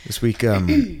This week,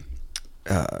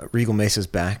 Regal Mesa's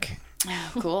back.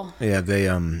 Oh, cool. Yeah, they,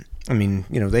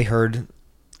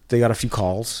 they got a few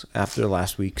calls after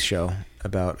last week's show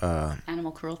about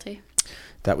Animal cruelty.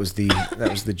 That was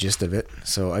the gist of it.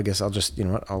 So I guess I'll just,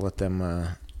 I'll let them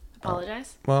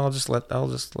Apologize? I'll just let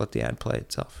the ad play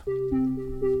itself.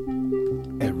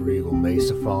 At Regal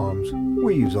Mesa Farms,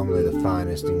 we use only the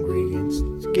finest ingredients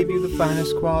to give you the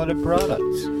finest quality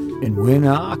products. And when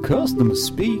our customers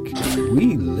speak,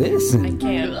 we listen. I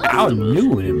can't. Our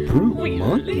new and improved We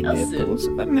monkey listen. nipples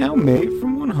are now made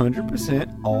from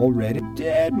 100% already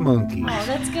dead monkeys. Oh,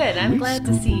 that's good. I'm We glad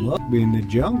to scoop see. 'em up in the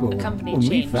jungle a company when we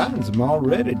change. find them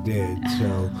already dead,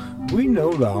 so we no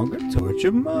longer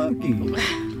torture monkeys.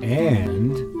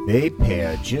 And they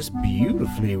pair just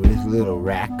beautifully with little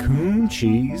raccoon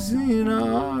cheese in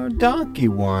our donkey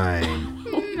wine.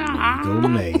 Regal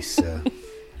Mesa.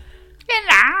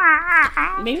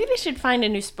 Maybe they should find a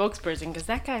new spokesperson because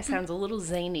that guy sounds a little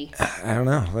zany. I don't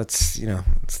know. That's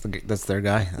their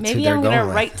guy. That's Maybe who they're I'm going to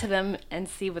with. write to them and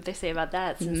see what they say about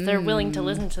that since they're willing to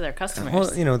listen to their customers.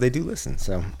 Well, they do listen,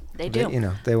 so They do.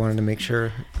 They wanted to make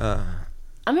sure.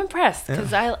 I'm impressed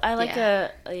because I like Yeah.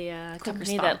 a Quick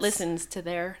company response. that listens to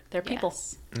their people.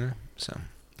 Yes. Yeah, so,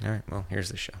 all right. Well, here's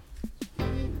the show.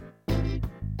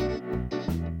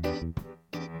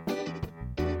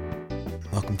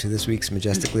 Welcome to this week's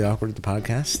Majestically Awkward, the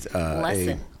podcast.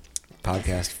 Lesson. A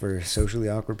podcast for socially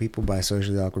awkward people by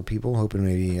socially awkward people, hoping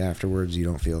maybe afterwards you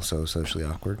don't feel so socially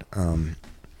awkward. Do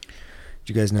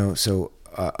you guys know, so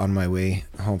on my way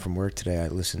home from work today, I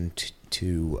listened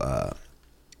to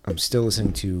I'm still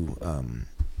listening to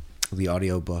the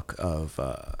audiobook of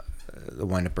the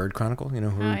Wind Up Bird Chronicle,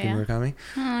 Haruki yeah. Murakami.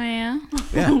 Oh, yeah.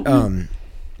 Yeah.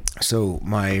 So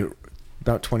my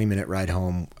about 20-minute ride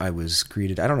home, I was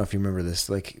greeted. I don't know if you remember this.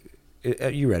 Like,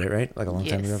 you read it, right? Like a long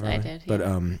time ago. Yes, I probably? did, But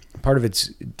yeah. part of it's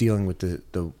dealing with the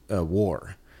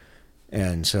war,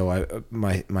 and so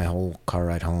my whole car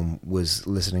ride home was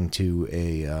listening to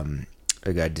a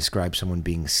guy describe someone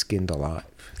being skinned alive.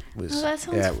 Oh, that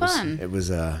sounds fun. It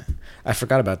was. I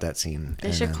forgot about that scene. They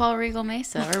and, should call Regal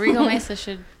Mesa, or Regal Mesa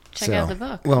should check out the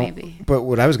book, well, maybe. But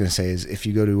what I was going to say is if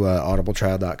you go to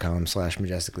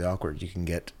audibletrial.com/majesticallyawkward, you can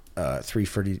get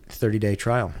 30-day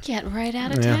trial. Get right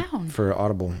out of town. For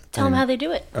Audible. Tell them how they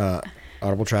do it.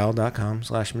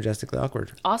 audibletrial.com/majesticallyawkward.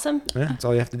 Awesome. Yeah, that's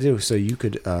all you have to do. So you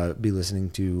could be listening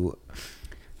to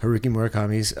Haruki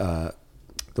Murakami's The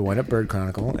Wind Up Bird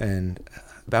Chronicle, and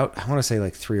about, I want to say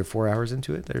like 3 or 4 hours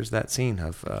into it, there's that scene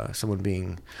of someone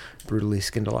being brutally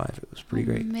skinned alive. It was pretty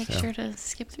great. Make so. sure to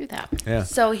skip through that. Yeah.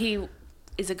 So he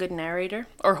is a good narrator,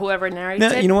 or whoever narrates No,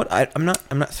 it. you know what? I'm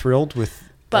not thrilled with.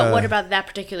 But what about that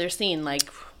particular scene? Like,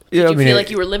 Yeah, did you feel like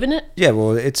you were living it? Yeah,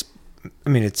 well, it's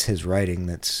his writing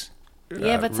that's.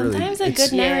 Yeah, but really- sometimes a it's-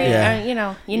 good narrator, yeah.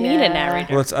 you need a Yeah.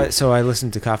 narrator. Well, so I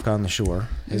listened to Kafka on the Shore,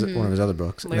 one of his other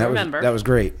books. We and that remember. that was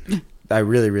great. I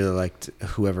really, really liked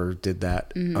whoever did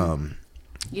that.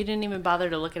 You didn't even bother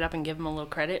to look it up and give him a little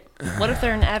credit. What if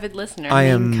they're an avid listener? I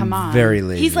am come on. very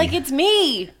lazy. He's like, it's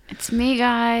me. It's me,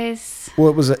 guys. Well,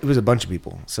 it was a bunch of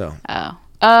people. So,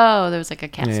 Oh, there was like a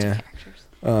cast Yeah. of characters.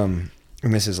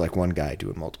 and this is like one guy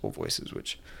doing multiple voices,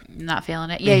 which, Not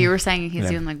feeling it. Yeah, you were saying he's Yeah.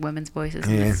 doing like women's voices.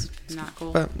 And Yeah. it's not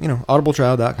cool. but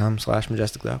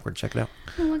audibletrial.com/majesticallyawkward. Check it out.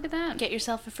 Oh, look at that. Get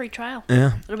yourself a free trial.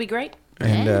 Yeah. It'll be great.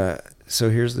 And so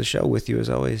here's the show with you as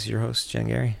always, your host Jen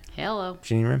Gary, Hello.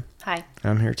 Jeannie Rim. Hi.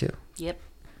 I'm here too. Yep.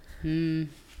 And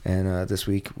this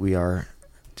week we are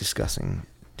discussing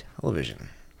television.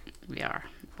 We are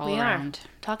all We around are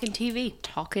talking TV.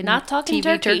 talking. Not talking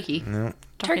TV turkey. No.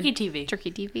 Turkey TV.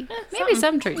 Turkey TV. something. Maybe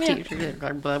some turkey Yeah.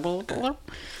 TV.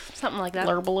 Something like that.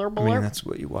 Blurb, blurb, I mean, blurb. that's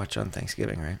what you watch on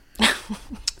Thanksgiving, right?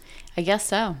 I guess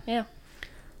so. Yeah.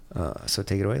 So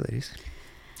take it away, ladies.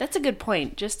 That's a good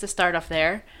point. Just to start off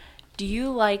there, do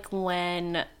you like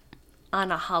when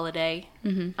on a holiday,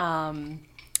 a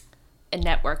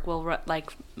network will run,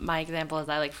 like my example is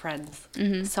I like Friends.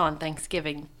 So on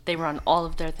Thanksgiving, they run all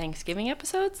of their Thanksgiving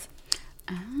episodes.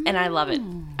 And I love it.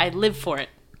 I live for it.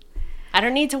 I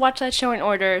don't need to watch that show in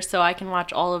order, so I can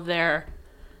watch all of their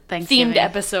Thanksgiving. themed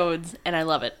episodes, and I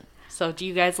love it. So do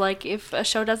you guys like if a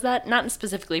show does that? Not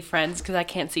specifically Friends, because I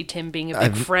can't see Tim being a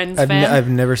big Friends fan. I've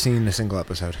never seen a single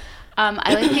episode.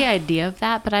 I like the idea of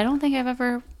that, but I don't think I've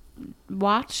ever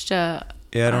watched a.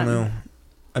 Yeah, I don't know.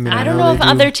 I mean, I don't know if they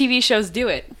do- other TV shows do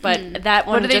it, but that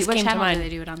one just what came to channel mind. do they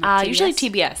do it on? Like Usually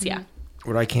TBS? TBS, yeah.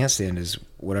 What I can't stand is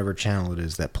whatever channel it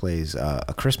is that plays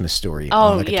A Christmas Story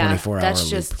Oh, on like a yeah. 24-hour That's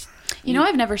loop. just... You know,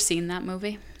 I've never seen that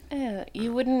movie.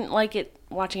 You wouldn't like it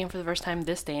watching it for the first time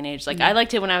this day and age. Like, I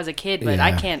liked it when I was a kid, but I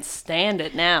Yeah. can't stand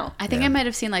it now. I think I might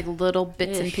have seen like little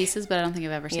bits and pieces, but I don't think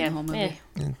I've ever seen the whole movie.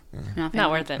 Not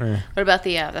worth it. What about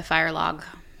the fire log?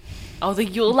 Oh, the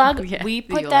Yule log? Yeah, We the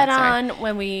put Yule that log, sorry. on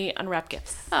when we unwrap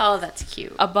gifts. Oh, that's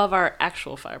cute. Above our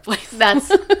actual fireplace.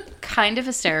 That's kind of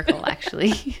hysterical,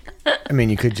 actually. I mean,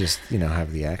 you could just,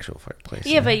 have the actual fireplace.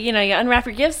 Yeah, but, you unwrap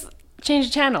your gifts, change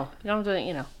the channel. You don't have to,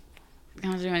 You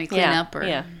don't do any cleanup or...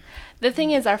 Yeah. The thing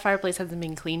is, our fireplace hasn't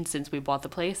been cleaned since we bought the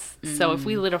place. So if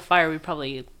we lit a fire, we'd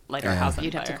probably light our house on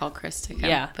You'd fire. have to call Chris to come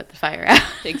Yeah. put the fire out.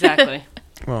 Exactly.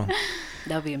 Well,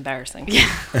 That would be embarrassing.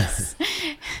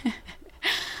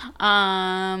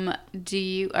 All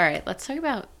right, let's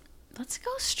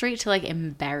go straight to like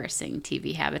embarrassing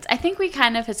TV habits. I think we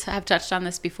kind of have touched on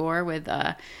this before with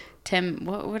Tim.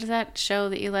 What is that show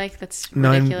that you like that's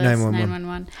ridiculous? 911.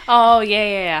 911. Oh,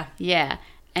 yeah. Yeah.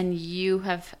 And you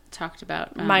have talked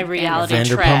about My reality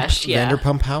Vanderpump. trash. Yeah.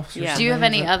 Vanderpump House? or Yeah. Do you have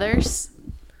any others?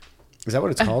 Is that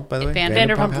what it's called, by the way?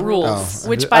 Vanderpump House? Rules, Oh,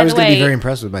 which, I by was the going to be way, very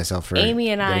impressed with myself for Amy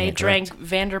and getting I it drank correct.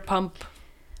 Vanderpump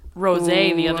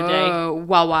Rosé the other day. Whoa.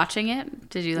 While watching it?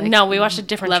 Did you like No, we watched a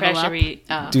different level trash up? every.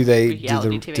 Do they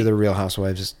reality TV. do the Real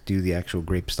Housewives do the actual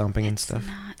grape stomping and stuff?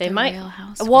 They The might. Real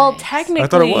Housewives. Well, technically, I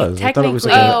thought it was. I thought it was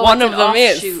like a- one it's of an them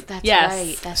is. offshoot. That's yes.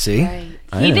 right. That's See? right.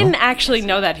 I He know. didn't actually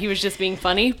know that. He was just being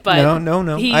funny. But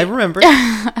No. he- I remember.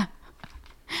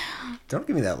 Don't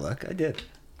give me that look. I did.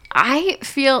 I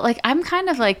feel like I'm kind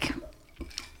of like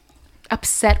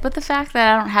upset with the fact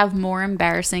that I don't have more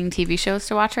embarrassing TV shows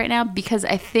to watch right now, because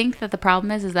I think that the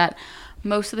problem is that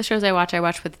most of the shows I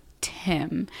watch with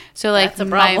Tim. So like That's a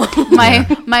my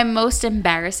problem. my most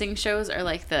embarrassing shows are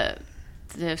like the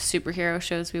superhero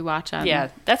shows we watch on. Yeah,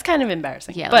 that's kind of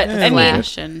embarrassing. Yeah, but like I mean,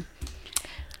 Flash and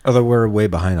Although we're way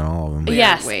behind on all of them.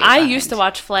 yes, way I behind. used to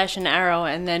watch Flash and Arrow,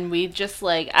 and then we just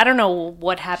I don't know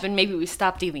what happened. Maybe we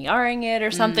stopped DVRing it or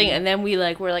something, and then we're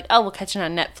like, oh, we'll catch it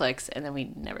on Netflix, and then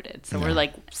we never did. So we're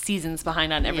like seasons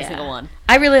behind on every Yeah. single one.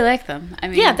 I really like them. I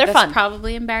mean, Yeah, they're that's fun.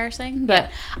 Probably embarrassing,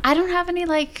 but I don't have any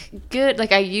like good.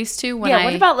 Like I used to when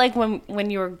What about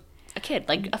when you were a kid?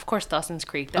 Like, of course, Dawson's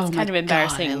Creek. That's Oh kind my of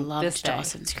embarrassing. God, I loved this day.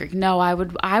 Dawson's Creek. No, I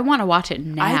want to watch it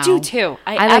now. I do too.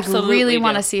 I like absolutely really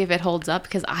want do. to see if it holds up,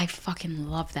 because I fucking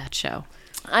love that show.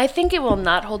 I think it will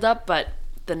not hold up, but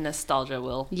the nostalgia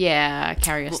will. Yeah,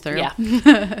 carry us through. Yeah,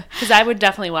 because I would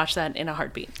definitely watch that in a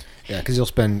heartbeat. Yeah, because you'll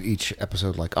spend each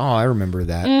episode like, oh, I remember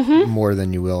that more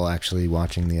than you will actually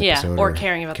watching the Yeah, episode. or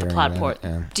caring about the plot point.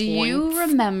 Yeah. Do you Points.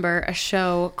 remember a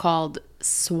show called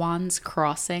Swan's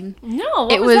Crossing? No,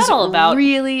 what It was was that all about?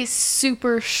 really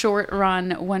super short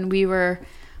run when we were,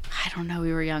 I don't know,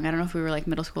 we were young. I don't know if we were like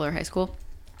middle school or high school.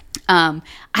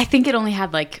 I think it only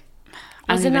had like,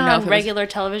 I Was don't it even know if on it regular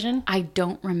television? I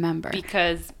don't remember.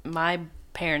 Because my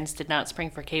parents did not spring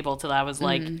for cable till I was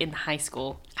like in high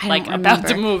school, I like don't about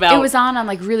to remember. move out. It was on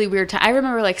like really weird time. I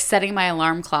remember like setting my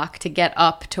alarm clock to get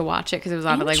up to watch it because it was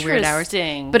on at like weird hours.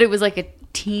 Interesting. But it was like a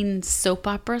teen soap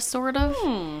opera sort of.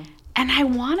 And I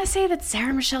want to say that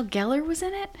Sarah Michelle Gellar was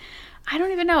in it. I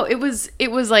don't even know. It was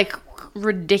like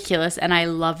ridiculous, and I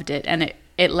loved it. And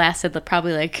it lasted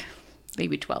probably like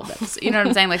maybe 12 episodes. You know what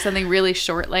I'm saying? Like something really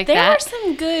short like there that. are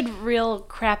some good, real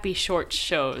crappy short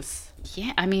shows.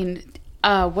 Yeah, I mean,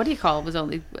 what do you call? It was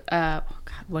only oh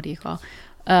God, what do you call?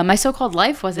 My So-Called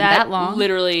Life wasn't that long.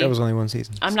 Literally, That was only one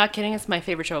season. I'm not kidding. It's my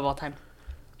favorite show of all time.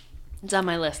 It's on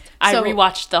my list. I So-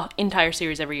 rewatch the entire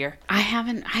series every year. I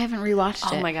haven't rewatched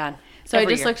it. Oh my god! So I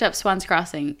Every just year. looked up Swan's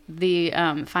Crossing. The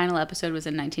final episode was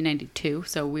in 1992,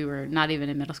 so we were not even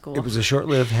in middle school. It was a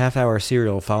short-lived half-hour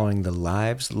serial following the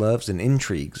lives, loves, and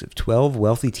intrigues of 12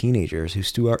 wealthy teenagers who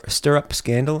stir up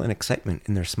scandal and excitement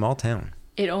in their small town.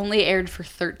 It only aired for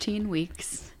 13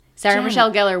 weeks. Sarah Jen,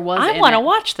 Michelle Gellar was in it. I want to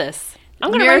watch this.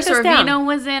 I'm gonna Mira write this Sorvino down.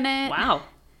 was in it. Wow.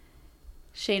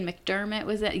 Shane McDermott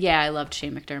was in it. Yeah, I loved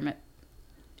Shane McDermott.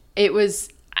 It was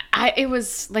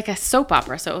like a soap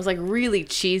opera, so it was like really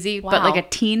cheesy, but Wow. like a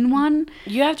teen one.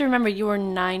 You have to remember you were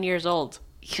 9 years old.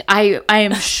 I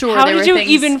am sure How there did were you things,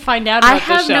 even find out I about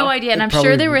have this show? no idea, and I'm sure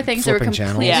Probably there were things that were flipping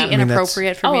channels. completely Yeah. I mean, that's-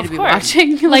 inappropriate for me to be course.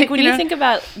 watching. Like when you know? think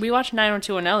about, we watched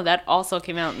 90210. That also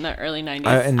came out in the early 90s.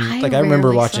 I remember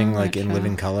rarely watching saw like that in show.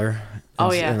 living color. oh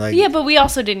And- yeah, and, like, yeah, but we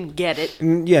also didn't get it.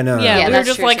 yeah, no, Yeah, Yeah, we were that's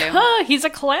just true, like, too. huh, he's a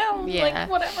clown. Yeah. Like,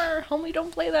 whatever, homie,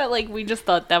 don't play that. Like, we just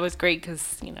thought that was great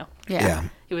because, yeah,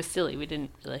 it was silly. We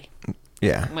didn't really,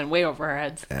 yeah, went way over our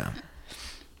heads. yeah.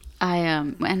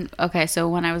 So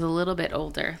when I was a little bit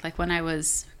older, like when I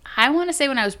want to say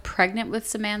when I was pregnant with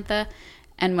Samantha,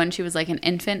 and when she was like an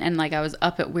infant and like I was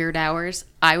up at weird hours,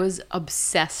 I was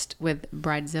obsessed with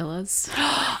Bridezillas.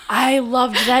 I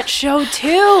loved that show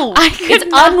too. could It's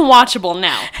unwatchable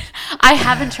now. I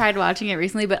haven't tried watching it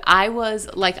recently, but I was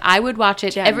like, I would watch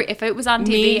it if it was on TV.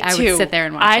 Me I too. would sit there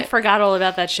and watch I it. forgot all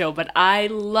about that show, but I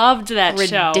loved that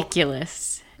show.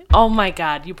 Ridiculous. Oh my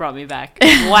God, you brought me back.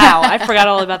 Wow, I forgot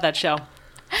all about that show.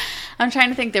 I'm trying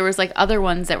to think. There was like other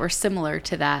ones that were similar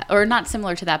to that, or not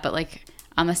similar to that, but like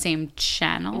on the same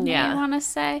channel. Yeah. I want to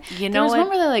say. You there know was what? one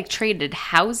where they like traded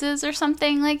houses or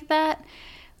something like that,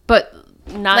 but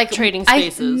Not like trading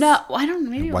spaces. I don't know.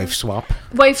 Maybe it Wife was- swap.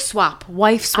 Wife swap.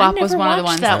 Wife swap was never one of the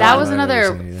watched ones. that That one. was I've never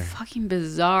another seen it either. fucking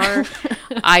bizarre.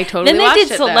 I totally Then they watched did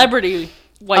it, though. Celebrity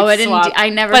Wife Oh, I didn't Swap. do- I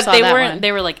never but saw they that weren't. one.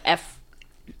 They were like F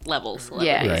level celebrity.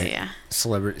 Yeah, Right. yeah.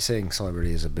 Saying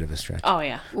celebrity is a bit of a stretch. Oh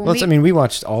yeah. Well, I mean, we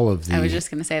watched all of the. I was just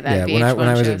gonna say that. Yeah, VH1 when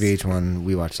I was at shows. VH1,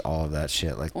 we watched all of that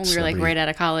shit. Like When we were like right out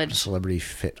of college. Celebrity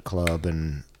Fit Club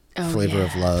and Oh, Flavor yeah.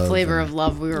 of Love. Flavor and of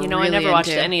Love. We were. You know, really I never watched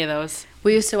into. any of those.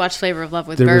 We used to watch Flavor of Love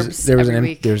with There Burbs was every an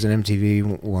week. there was an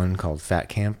MTV one called Fat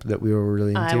Camp that we were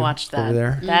really into. I watched that. over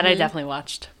there. That I definitely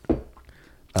watched.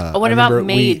 Uh, Oh, what I about remember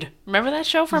Maid? Remember that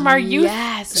show from our youth?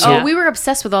 Yes. Yeah. Oh, we were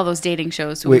obsessed with all those dating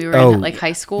shows when we were in like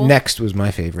high school. Next was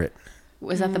my favorite.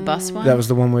 Was that the bus one? That was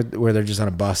the one where they're just on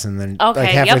a bus and then like Okay,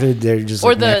 halfway yep. through they're just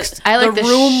Or like the- next I like the the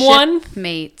room one?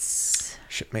 Shipmates.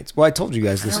 shipmates. Well, I told you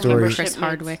guys the don't story. remember Chris Shipmates.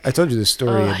 Hardwick. I told you the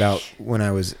story Oh, about when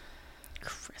I was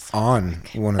on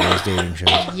one of those dating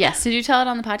shows. Yes. Did you tell it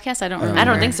on the podcast? I don't remember. I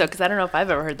don't think so because I don't know if I've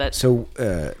ever heard that. So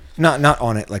not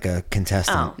on it like a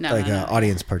contestant, Oh. No, like no, an no.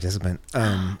 audience participant.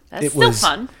 That's it still was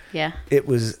fun. Yeah. It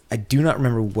was. I do not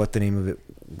remember what the name of it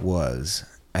was.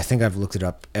 I think I've looked it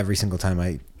up every single time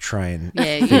I try and.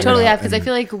 Yeah, you figure it totally out, have because I and-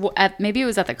 feel like maybe it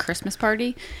was at the Christmas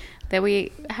party that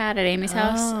we had at Amy's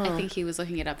house. I think he was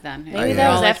looking it up then. Maybe yeah. that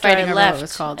All, was like, after fighting I over what it left,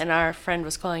 was called. and our friend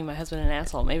was calling my husband an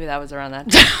asshole. Maybe that was around that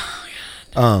time.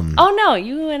 Oh no,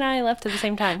 you and I left at the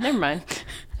same time. Never mind.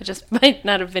 I just might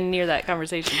not have been near that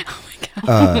conversation. Oh my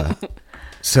god.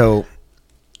 So,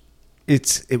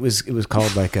 it was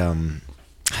called like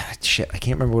shit. I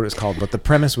can't remember what it was called, but the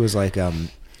premise was like a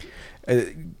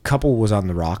couple was on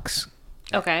the rocks,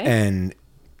 Okay. and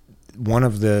one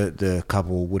of the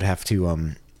couple would have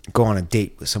to go on a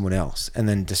date with someone else, and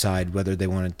then decide whether they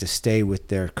wanted to stay with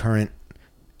their current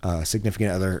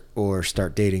significant other or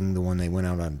start dating the one they went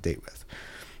out on a date with.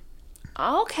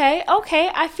 Okay.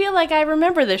 I feel like I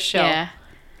remember this show. Yeah.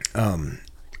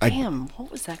 Damn,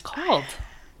 what was that called?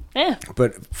 Yeah.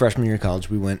 But freshman year of college,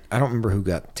 we went. I don't remember who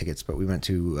got tickets, but we went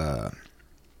to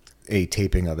a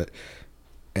taping of it,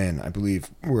 and I believe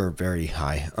we're very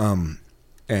high.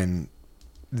 And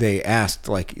they asked,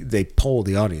 like, they polled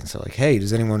the audience. They're like, "Hey,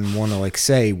 does anyone want to like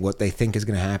say what they think is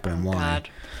going to happen and why?"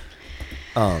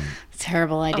 God.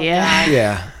 Terrible idea. God.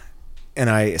 Yeah, and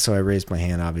I raised my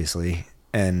hand, obviously,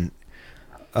 and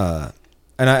I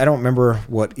don't remember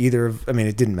what either of. I mean,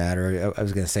 it didn't matter. I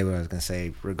was going to say what I was going to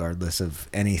say, regardless of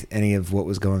any of what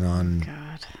was going on.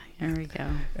 God. Here we go.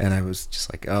 And I was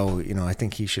just like, oh, I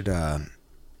think he should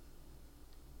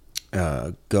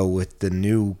go with the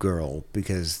new girl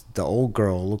because the old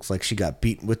girl looks like she got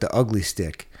beaten with the ugly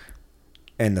stick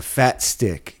and the fat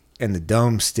stick and the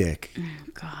dumb stick. Oh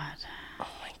God. Oh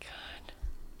my God.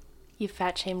 You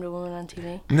fat shamed a woman on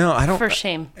TV? No, I don't. For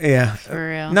shame. Yeah. For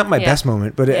real. Not my Yeah. best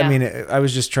moment, but Yeah. I mean, I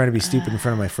was just trying to be stupid in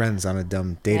front of my friends on a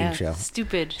dumb dating Yeah, show.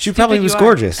 Stupid. She probably Stupid was you are.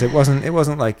 gorgeous. It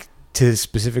wasn't like to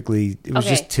specifically. It was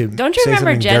Okay. just to. Don't you say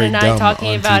remember something Jen very and I dumb talking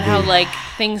on about TV. how like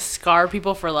things scar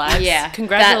people for lives? Yeah.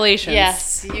 Congratulations.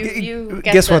 Yes. You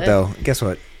Guess what though? Guess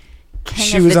what? King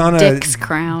She of was the on a Dick's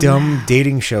Crown. dumb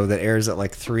dating show that airs at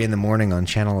like 3 a.m. on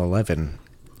Channel 11.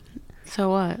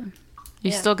 So what? You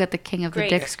Yeah. still get the King of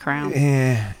Great. the Dick's crown.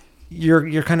 Yeah,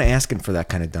 you're kind of asking for that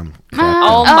kind of dumb crap.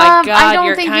 Oh my I God, don't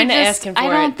you're think kind of just- asking for I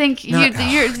don't it. think No,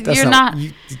 you're that's not.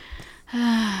 you-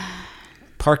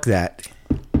 park that.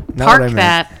 Not Park what I meant.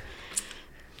 that.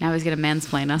 Now he's gonna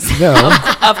mansplain us. No.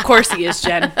 Of course he is,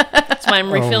 Jen. That's why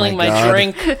I'm refilling my my God.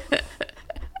 drink.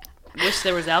 Wish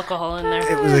there was alcohol in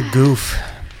there. It was a goof.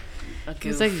 A It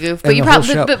was goof. like a goof, And but you the whole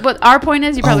probably. show- But our point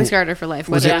is, you probably Oh, scarred her for life,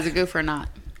 was whether it- it was a goof or not.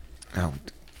 Oh,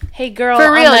 Hey girl, For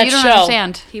on real, that you don't show,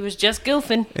 understand. He was just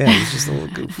goofing. yeah, it was just a little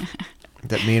goof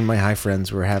that me and my high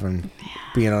friends were having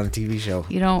being on a TV show.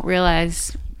 You don't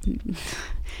realize.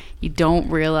 You don't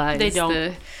realize. They don't.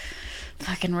 the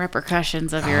fucking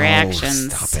repercussions of your Oh,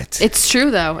 actions. stop it. It's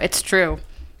true though. It's true.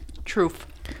 Truth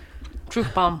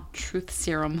bomb. Truth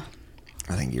serum.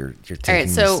 I think you're taking. All right.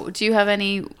 this- So, do you have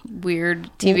any weird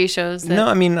TV shows that no,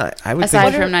 I mean I would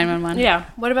aside think from 911? Yeah.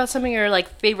 What about some of your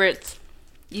like favorites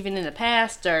even in the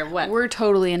past, or what? We're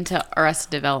totally into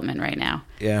Arrested Development right now.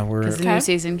 Yeah, we're Because the Okay. new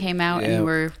season came out, Yeah. and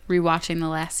we're rewatching the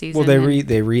last season. well. and-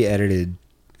 They re-edited.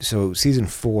 So season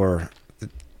 4,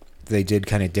 they did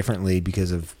kind of differently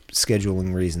because of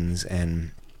scheduling reasons,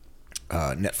 and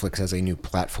Netflix has a new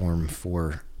platform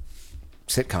for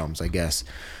sitcoms, I guess.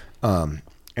 And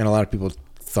a lot of people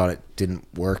thought it didn't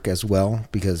work as well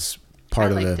because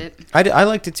part I of liked the it. I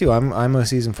liked it too. I'm a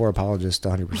season 4 apologist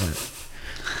 100%.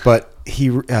 But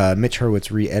Mitch Hurwitz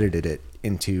re-edited it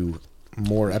into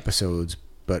more episodes,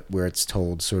 but where it's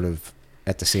told sort of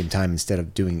at the same time instead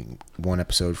of doing one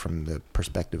episode from the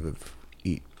perspective of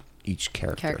each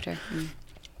character.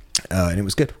 And it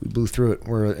was good. We blew through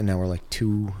it. Now we're like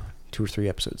two or three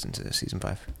episodes into season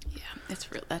 5. Yeah,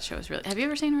 it's real. That show is really. Have you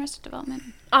ever seen Arrested Development?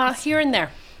 Here and there.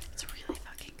 It's really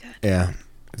fucking good. Yeah,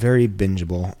 very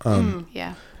bingeable.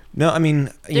 Yeah, No, I mean,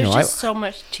 There's just so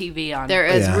much TV on. there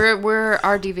is. Yeah.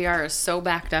 Our DVR is so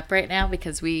backed up right now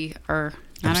because we are.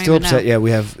 I'm still upset. Yeah, we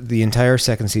have the entire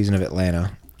second season of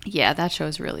Atlanta. Yeah, that show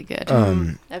is really good.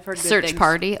 I've heard good Search things.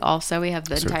 Party. Also, we have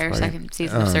the Search entire Party. second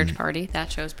season of Search Party.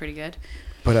 That show's pretty good.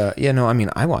 But yeah, no, I mean,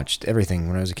 I watched everything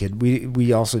when I was a kid.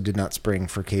 We also did not spring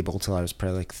for cable till I was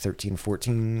probably like 13,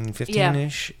 14,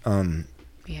 15-ish.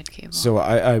 We had cable. So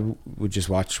I would just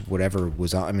watch whatever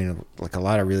was on. I mean, like a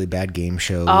lot of really bad game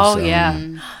shows. Oh yeah.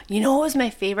 You know what was my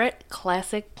favorite?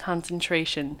 Classic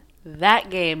Concentration.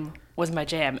 That game was my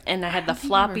jam, and I had the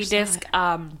floppy saw disk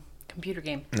computer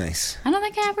game. Nice. I don't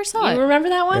think I ever saw You it. remember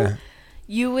that one? Yeah.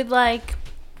 You would like.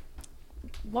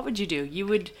 What would you do? You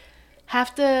would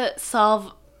have to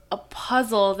solve a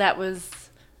puzzle that was,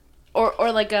 or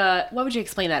like a, what would you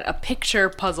explain that? A picture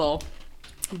puzzle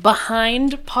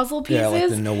behind puzzle pieces. Yeah, like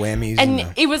the no whammies.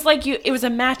 And it was like it was a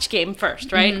match game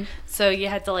first, right? So you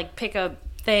had to like pick a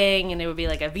thing, and it would be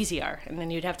like a VCR, and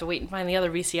then you'd have to wait and find the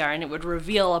other VCR, and it would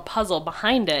reveal a puzzle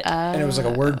behind it and it was like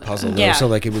a word puzzle. Though, yeah. So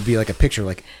like it would be like a picture,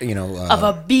 like of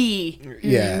a B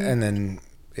yeah, and then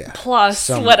plus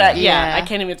Some- what? Yeah. I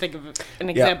can't even think of an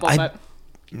example, I- but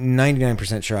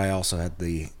 99% sure I also had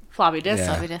the floppy disk.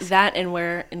 Yeah. Floppy disk. That and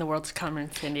Where in the World's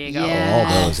Carmen San Diego.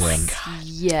 Yeah. all those.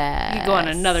 Yeah. You go on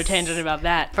another tangent about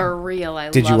that. For real, I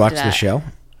Did you loved watch that. the show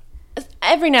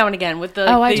Every now and again with the.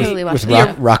 Oh, I the- totally watched with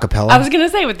it. Rockapella? I was gonna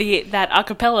say with that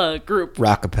acapella group.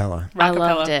 Rockapella. I Rockapella.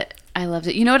 loved it. I loved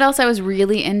it. You know what else I was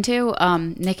really into?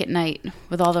 Nick at Night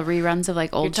with all the reruns of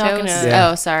like old You're talking shows. to- Yeah.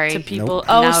 Oh, sorry. To people. Nope.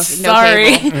 Oh, No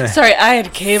sorry. cable. Sorry, I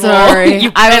had cable. Sorry.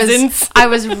 You I peasants.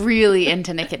 was really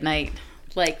into Nick at Night.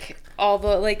 Like all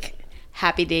the like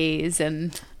Happy Days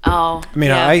and Oh, I mean,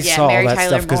 yeah. I Yeah, saw Mary all that Tyler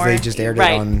stuff because they Moore. just aired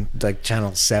Right. it on like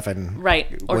Channel 7.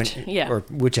 Right. Or or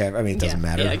whichever. I mean, it doesn't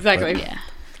matter. Yeah, exactly. but- yeah.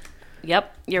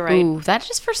 Yep, you're right. Ooh, that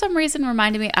just for some reason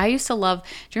reminded me. I used to love.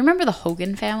 Do you remember the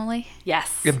Hogan Family?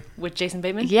 Yes. Yep. With Jason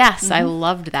Bateman. Yes, I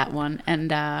loved that one.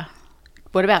 And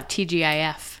what about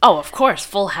TGIF? Oh, of course.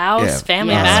 Full House, Yeah.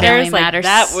 Family Yes. Matters. Family Like Matters.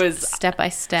 that was. Step by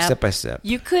Step. Step by step.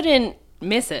 You couldn't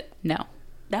miss it. No.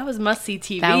 That was must see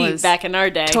TV That was back in our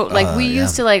day. Like we yeah.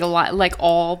 used to like a lot, like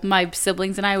all my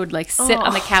siblings and I would like sit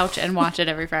on the couch and watch it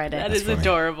every Friday. That is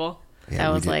adorable. Yeah, that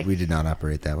we was did, like- we did not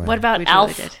operate that way. What about We totally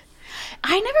Alf? did.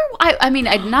 I mean,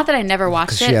 not that I never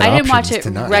watched 'Cause she it. had I didn't watch options it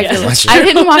to not regularly. watch it. I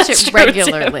didn't watch That's it true, too.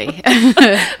 regularly.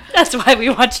 That's why we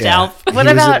watched Yeah. Alf. What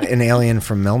He about- was an alien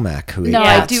from Melmac who ate No,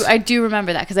 Yeah. cats. I do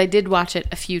remember that because I did watch it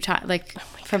a few times, like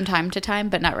from time to time,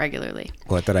 but not regularly.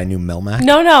 What, that I knew Melmac?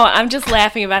 No, I'm just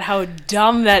laughing about how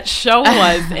dumb that show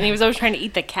was, and he was always trying to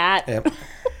eat the cat. Yep.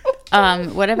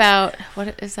 What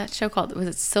is that show called? Was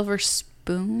it Silver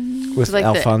Spoon? With Was like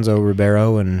Alfonso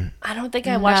Ribeiro and... I don't think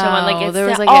I watched that one. Like it's there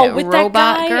was that- like a with robot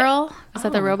that guy? girl. Was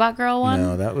that the robot girl one?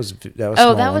 No, that was Oh, Small that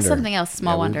was Wonder. something else.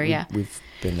 Small Wonder, yeah. We've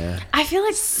been there. I feel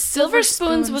like Silver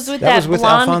Spoons was with That that, was with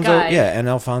blonde Alfonso, guy. yeah, and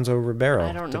Alfonso Ribeiro.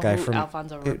 I don't the know guy who from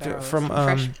Alfonso Ribeiro is. from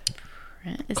Fresh. Is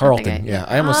that the Carlton. guy? Yeah,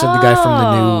 I almost said the guy from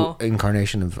Oh. the new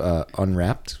incarnation of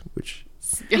Unwrapped, which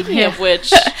Speaking of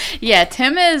which, Yeah,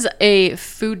 Tim is a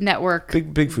Food Network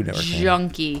big Food Network fan.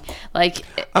 junkie. Like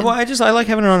I like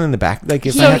having it on in the back. Like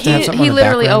if So I have to have he- something he on the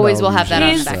literally background, always I'll will have that on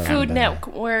usually his the just, Food uh,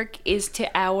 Network is to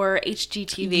our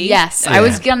HGTV. yes, Yeah. I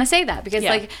was gonna say that because Yeah.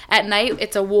 like at night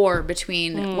it's a war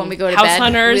between when we go to House bed.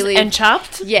 Hunters we leave- and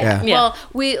Chopped. Yeah. Yeah. Well,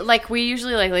 we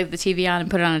usually like leave the TV on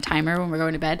and put it on a timer when we're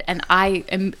going to bed. And I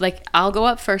am like, I'll go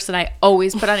up first and I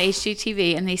always put on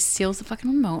HGTV and he steals the fucking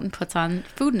remote and puts on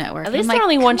Food Network. At And least I'm they're like,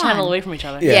 only one come channel on. away from each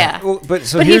other. Yeah. Well, but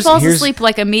so But he here's, falls here's, asleep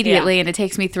like immediately Yeah. and it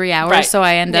takes me 3 hours. Right. So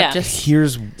I end Yeah. up just.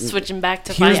 here's Switching back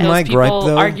to Here's find my those people gripe,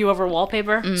 though. argue over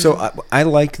wallpaper. so I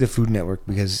like the Food Network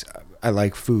because I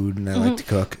like food and I like to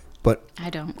cook, but I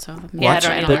don't, so Yeah, I watch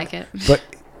don't I it, don't but, like it. But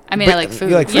I mean, but I like food.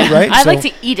 You like food, Yeah, right? I So- like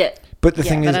to eat it. But the Yeah,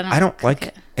 thing but is, I don't I don't cook like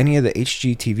it. any of the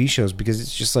HGTV shows because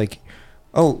it's just like,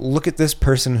 oh, look at this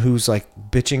person who's like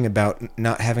bitching about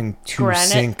not having two Granite?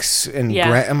 sinks and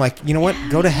Yeah. I'm like, you know what?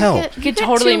 Go to hell. You could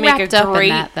totally make a up in great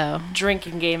that, though.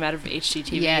 drinking game out of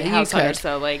HGTV Yeah, you House Hunters. could.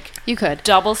 So like You could.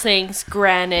 double sinks,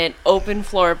 granite, open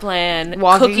floor plan,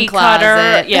 Walk-in cookie closet.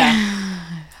 cutter. Yeah.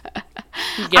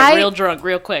 You get real drunk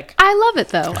real quick. I love it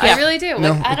though. I Yeah. really do.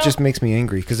 No, Like, I it don't, just makes me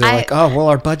angry because they're I- like, oh, well,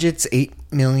 our budget's $8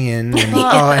 million, and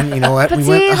and you know what? but We see,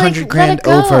 went like, 100 let grand it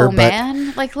go, over, but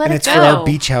man. Like let and it it's go. for our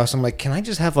beach house. I'm like, can I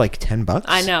just have like $10?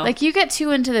 I know. Like you get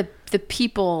too into the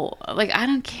people. Like I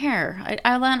don't care.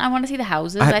 I want to see the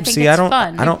houses. I think see, it's I don't,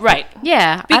 fun. I don't, right.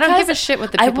 Yeah, I don't give a Because shit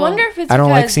what the I people. wonder if it's I don't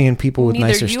like because seeing people with neither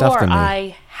nicer you stuff or than me.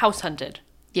 I house hunted.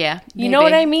 Yeah, You know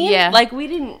what I mean? Yeah, Like we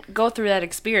didn't go through that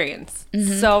experience,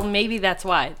 so maybe that's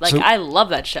why. Like So- I love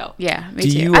that show. yeah, me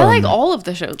Do too. you, I like um, all of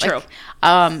the shows. True.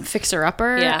 Like, Fixer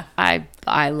Upper. Yeah.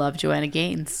 I love Joanna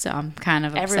Gaines, so I'm kind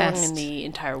of Everyone obsessed. in the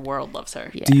entire world loves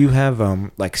her. Yeah. Do you have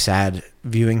like sad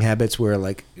viewing habits where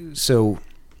like so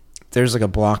there's like a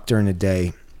block during the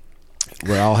day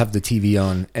where I'll have the TV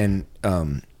on and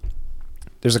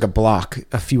there's like a block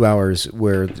a few hours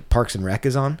where Parks and Rec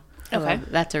is on Okay.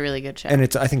 That's a really good show. and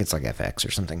I think it's like FX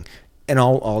or something and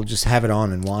I'll just have it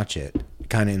on and watch it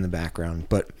kind of in the background,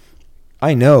 but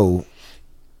I know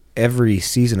every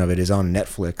season of it is on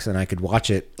Netflix and I could watch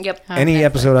it Yep. On any Netflix.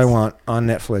 episode I want on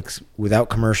Netflix without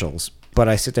commercials, but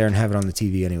I sit there and have it on the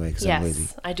TV anyway because I'm lazy.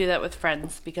 Yes, I do that with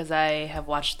Friends because I have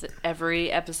watched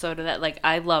every episode of that. Like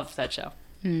I love that show.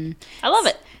 Hmm. I love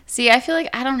it. See, I feel like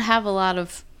I don't have a lot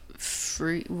of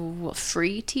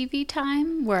free TV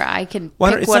time where I can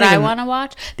Well, pick it's what not I even- want to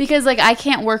watch because like I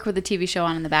can't work with a TV show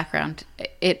on in the background.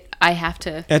 I have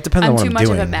to. It depends I'm on what too I'm much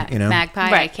doing, of a you know? magpie.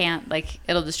 I Right. can't like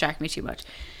it'll distract me too much.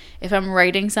 If I'm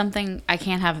writing something, I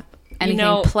can't have anything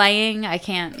know- playing. I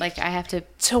can't like I have to.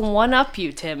 To one up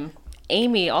you, Tim,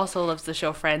 Amy also loves the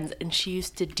show Friends, and she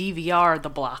used to DVR the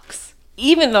blocks,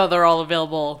 even though they're all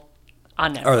available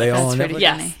on Netflix. Are they all That's on pretty Netflix?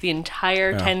 Yes, funny. the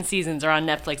entire 10 seasons are on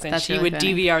Netflix, and That's she really would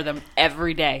funny. DVR them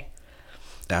every day.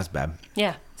 That's bad.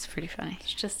 Yeah, It's pretty funny.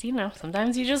 it's just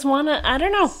sometimes you just want to. I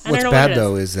don't know. I What's don't know bad what it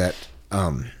though is. is that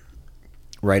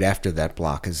right after that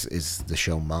block is the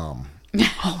show Mom.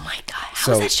 Oh my god,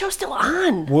 how is So- that show still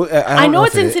on? Well, I don't know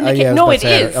if it's in it is. syndication. Yeah, I was No, about it to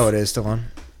say, is. Oh, it is still on.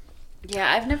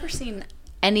 Yeah, I've never seen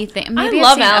anything. I Maybe I've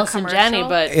love seen a Alice and Jenny, commercial.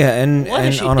 but Yeah, and What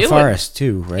is she Anna doing? Faris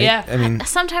too, right? Yeah. I mean,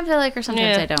 Sometimes I like her,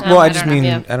 sometimes Yeah. I don't. Well, I I just don't know. mean,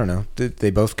 Yeah. I don't know.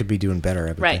 They both could be doing better.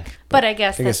 I would right. think. But I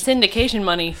guess I that guess- syndication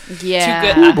money.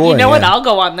 Yeah. Too good. Ooh, boy, You know what? yeah. I'll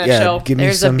go on that Yeah, show. give me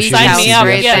There's a some beach shitty Sign house me up,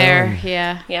 right yeah. there.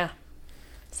 Yeah. Yeah.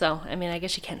 So I mean, I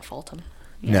guess you can't fault them.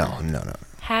 No.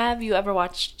 Have you ever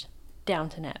watched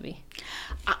Downton Abbey?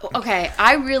 Okay,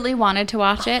 I really wanted to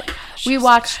watch it. We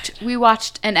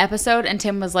watched an episode, and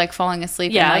Tim was like falling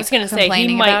asleep. Yeah, and, like, I was gonna say he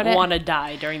complaining might about it. want to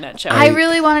die during that show. I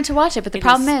really wanted to watch it, but the It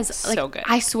problem is is, like, so good.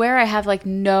 I swear I have like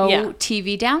no Yeah.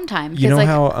 TV downtime. You know like,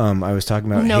 how I was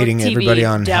talking about No hating TV everybody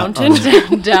on Downton?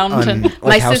 Downton. like,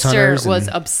 My House sister Hunters was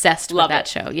and- obsessed Love with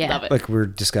that it. show. Yeah, Love it. like we're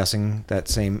discussing that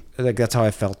same. Like that's how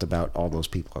I felt about all those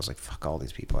people. I was like, fuck all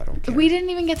these people. I don't care. we didn't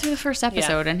even get through the first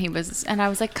episode, and I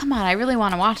was like, come on, I really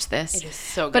want to watch this. It is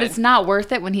so good. But it's not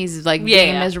worth it when he's like Yeah, being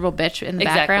yeah. a miserable bitch in the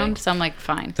Exactly. background. So I'm like,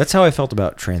 fine. That's how I felt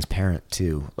about Transparent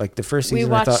too. Like the first We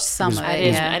season, watched I thought some was, of I it,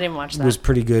 didn't. yeah. I didn't watch that. was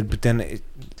pretty good, but then it,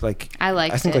 like I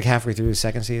liked I think it. like halfway through the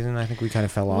second season, I think we kind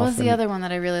of fell What off. was the and, other one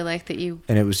that I really liked that you?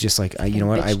 and it was just like, you know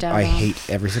what? bitched out I on? hate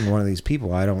every single one of these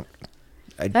people. I don't.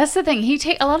 That's the thing.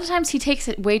 A lot of times he takes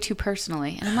it way too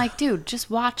personally, and I'm like, dude,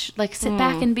 just watch, like, sit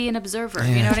back and be an observer.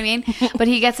 You know what I mean? But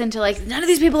he gets into like, none of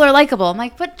these people are likable. I'm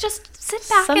like, but just sit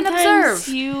back and Sometimes observe.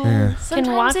 you Sometimes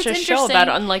can watch it's a show about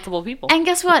interesting. unlikable people. And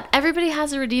guess what? Everybody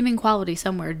has a redeeming quality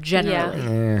somewhere. Generally,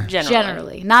 Yeah.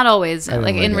 Generally. not always. don't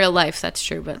Like like in it. real life, that's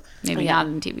true, but maybe Yeah. not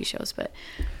in TV shows. But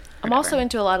I'm also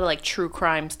into a lot of like true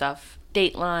crime stuff.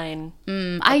 Dateline.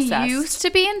 I Obsessed. used to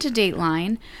be into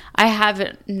Dateline. I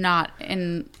haven't not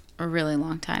in a really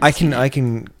long time. I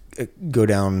can go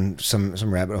down some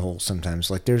rabbit holes sometimes.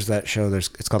 Like there's that show.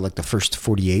 It's called like the First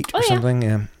 48 or Oh, yeah. something.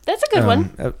 Yeah, That's a good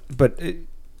one. But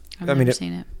I've I mean, never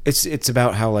seen it. It's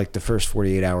about how like the first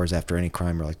 48 hours after any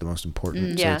crime are like the most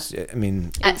important. Yeah. So it's, I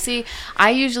mean, See,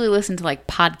 I usually listen to like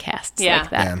podcasts Yeah. like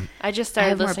that. Yeah. I just I started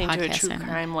have more listening to a podcasts true than that.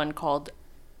 crime one called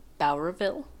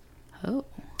Bowerville. Oh,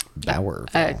 Bower.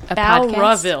 a podcast?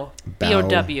 Bowerville. Bow-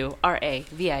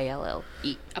 Bowraville.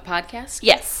 A podcast?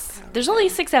 Yes. There's only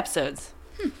 6 episodes.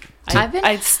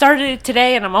 I started it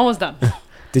today and I'm almost done.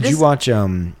 Did you this- watch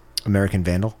American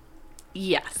Vandal?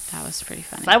 Yes. That was pretty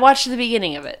funny. I watched the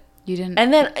beginning of it. You didn't,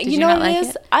 And then, did you know not what it like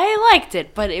is? it? I liked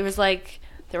it, but it was like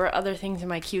there were other things in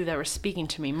my queue that were speaking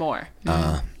to me more.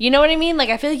 You know what I mean? Like,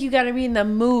 I feel like you got to be in the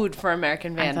mood for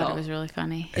American I Vandal. thought it was really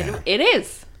funny. It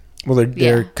is. Well, they're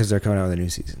Yeah. because they're coming out with a new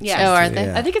season. Yeah. Oh, are they?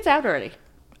 Yeah. I think it's out already.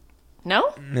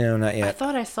 No? No, not I yet.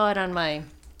 thought I saw it on my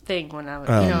thing when I was,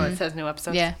 it says new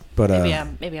episodes. Yeah. But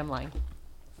Maybe I'm lying.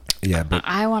 yeah, but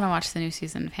I want to watch the new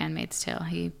season of Handmaid's Tale.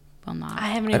 He will not. I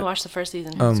haven't even watched the first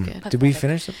season. good. did we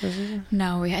finish the first season?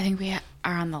 No, I think we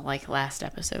are on the last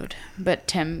episode. But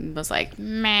Tim was like,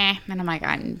 meh. And I'm like,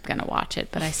 I'm going to watch it,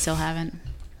 but I still haven't.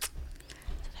 So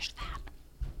there's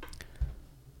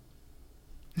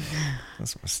that.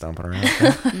 That's stomping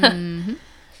around.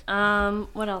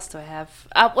 What else do I have?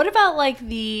 What about like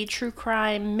the true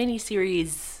crime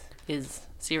miniseries?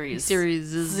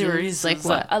 Series like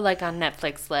what? I like on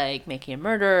Netflix, like Making a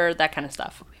Murder, that kind of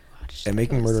stuff. And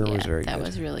Making a Murder was very that good.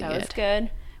 was really That good. was good.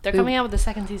 They're coming out with the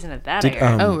second season of that. Did,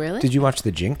 I heard. Oh, really? Did you watch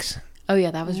The Jinx? Oh,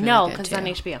 yeah, that was really No, good, because too.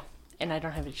 it's on HBO, and I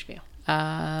don't have HBO. Oh.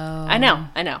 I know.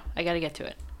 I got to get to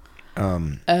it.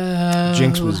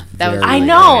 Jinx was that was- very I good.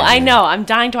 know. I'm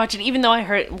dying to watch it, even though I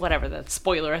heard whatever the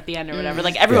spoiler at the end or whatever.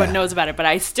 Like everyone Yeah. knows about it, but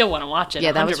I still want to watch it.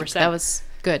 Yeah, 100%. that was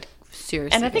good.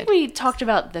 Seriously. And I think good. we talked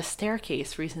about The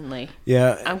Staircase recently.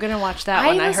 Yeah. I'm gonna watch that I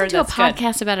one. I listened heard to a that's good.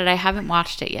 podcast about it. I haven't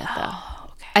watched it yet, though. Oh,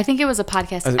 okay. I think it was a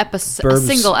podcast episode, a Burbs-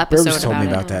 single episode Burbs told about me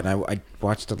it. about that, and I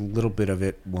watched a little bit of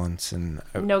it once, and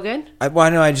No good.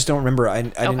 I just don't remember. I Okay.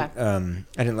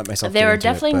 didn't let myself. There get are into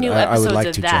definitely it, but new I would episodes like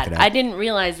of to that. check it out. I didn't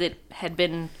realize it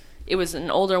was an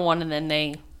older one, and then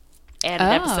they added Oh.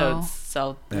 episodes.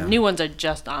 So the new ones are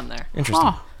just on there.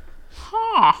 Interesting.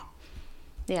 Huh.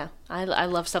 Yeah, I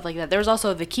love stuff like that. There was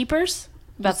also The Keepers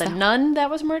about the nun that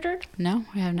was murdered. No,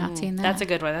 I have not seen that. That's a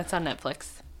good one. That's on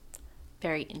Netflix.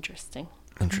 Very interesting.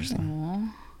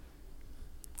 Interesting.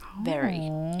 Very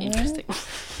interesting.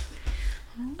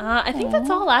 I think that's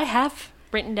all I have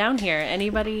written down here.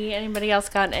 Anybody else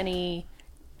got any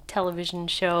television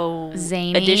show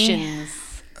Zany? additions?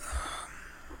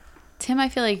 Tim, I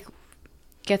feel like,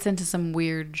 gets into some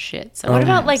weird shit. So What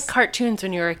about like cartoons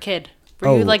when you were a kid?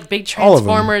 Were you Oh, like big all of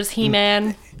them. Transformers,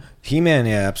 He-Man? He-Man,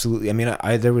 yeah, absolutely. I mean,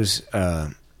 there was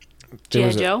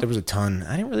G.I. Joe? There was a ton.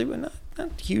 I didn't really not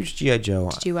huge G.I. Joe.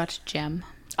 Did you watch Gem?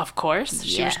 Of course.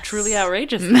 She was Yes. truly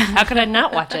outrageous. How could I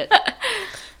not watch it?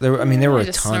 There were a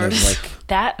just ton of snorted. like.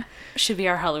 That should be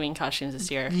our Halloween costumes this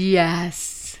year.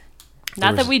 Yes.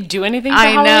 Not that was- we do anything for I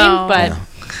Halloween, know. but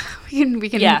We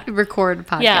can Yeah. record a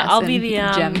podcast. Yeah, I'll be in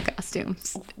the, Gem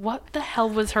costumes. what the hell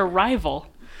was her rival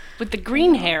with the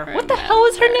green hair? What the hell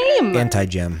was her name?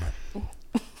 Anti-Gem.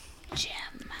 Gem.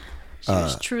 She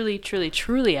was truly, truly,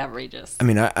 truly outrageous. I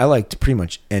mean, I liked pretty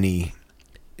much any.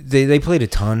 They played a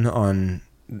ton on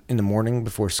in the morning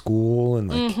before school and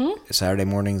like Saturday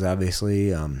mornings.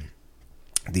 Obviously,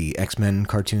 the X-Men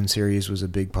cartoon series was a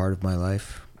big part of my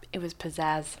life. It was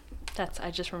Pizzazz. I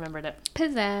just remembered it.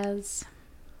 Pizzazz.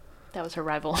 That was her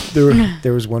rival.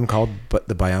 There was one called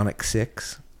the Bionic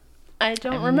Six. I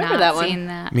don't I've remember not that one. seen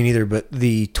that. Me neither, but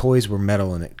the toys were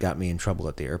metal and it got me in trouble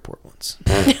at the airport once.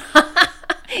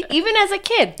 Even as a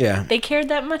kid. Yeah. They cared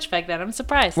that much back then. I'm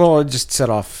surprised. Well, it just set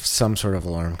off some sort of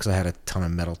alarm because I had a ton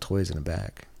of metal toys in a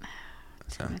bag.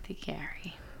 Timothy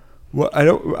Carey. Well, I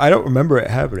don't remember it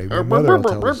happening. My mother will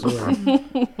tell the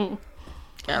story.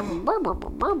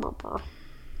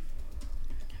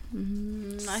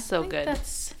 So good.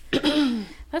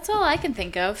 That's all I can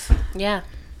think of. Yeah.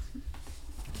 You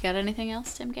got anything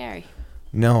else, Tim Gary?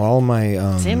 No, all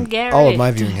my Tim Garrett. all of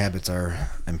my viewing habits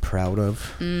I'm proud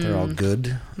of. They're all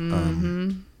good. I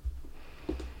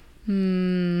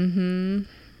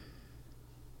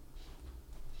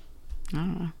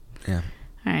don't know. Yeah,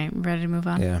 All right, ready to move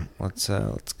on? yeah. Let's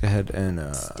go ahead and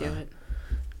Do it.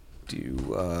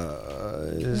 do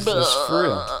is this for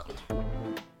real?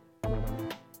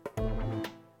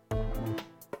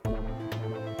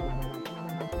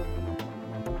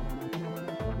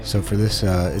 So for this,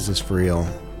 is this for real?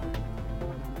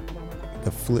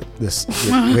 The flip. This.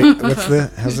 Wait,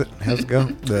 how's it go?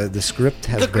 The script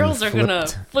has The been girls are gonna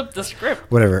flipped. flip the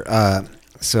script. Whatever.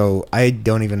 So I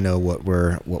don't even know what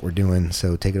we're doing.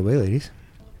 So take it away, ladies.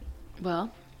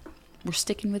 Well, we're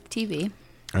sticking with TV,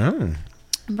 Oh,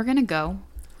 and we're gonna go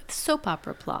with soap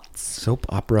opera plots. soap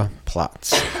opera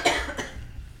plots.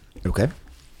 Okay.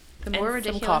 The And more some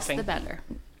ridiculous, coughing. the better.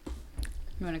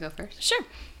 You want to go first? Sure.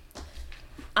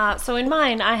 So in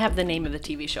mine, I have the name of the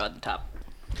TV show at the top.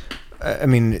 I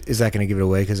mean, is that going to give it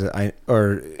away? Because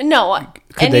No,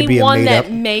 Could they be a anyone that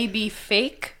made-up- may be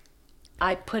fake,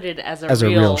 I put it as a as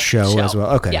real a real show as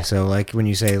well. Okay, Yeah. so like when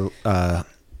you say, I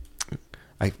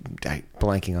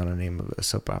blanking on a name of a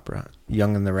soap opera,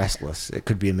 Young and the Restless. It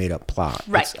could be a made up plot.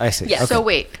 Right. I see. Yeah. Okay. So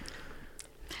wait.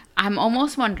 I'm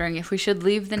almost wondering if we should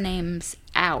leave the names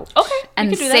out. Okay, we and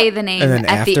could do say that. the name And then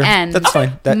at the after? end. That's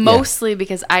fine. That- yeah. Mostly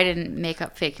because I didn't make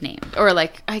up fake names. Or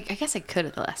like, I guess I could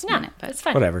at the last No, minute. But it's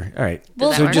fine. Whatever. All right.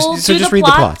 We'll- so we'll just do the read the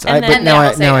plot, plots. and But then now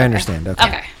I'll say I okay. understand. Okay.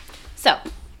 Okay. So,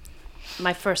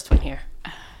 my first one here.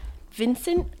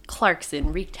 Vincent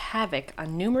Clarkson wreaked havoc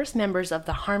on numerous members of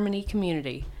the Harmony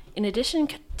community. In addition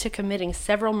to committing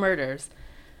several murders,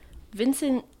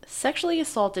 Vincent sexually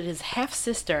assaulted his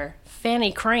half-sister,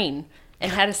 Fanny Crane,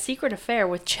 and had a secret affair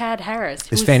with Chad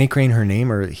Harris. Is Fanny Crane her name,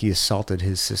 or he assaulted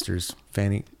his sister's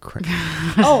Fanny Crane?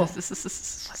 Oh,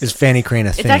 Is Fanny Crane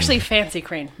a thing? it's actually Fancy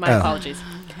Crane. My Oh. apologies.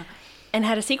 And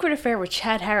had a secret affair with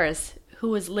Chad Harris, who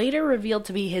was later revealed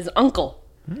to be his uncle.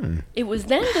 It was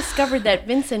then discovered that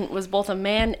Vincent was both a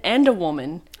man and a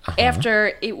woman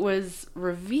after it was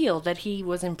revealed that he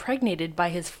was impregnated by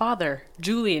his father,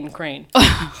 Julian Crane.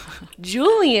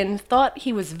 Julian thought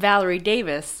he was Valerie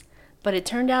Davis, but it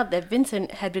turned out that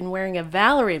Vincent had been wearing a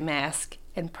Valerie mask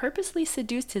and purposely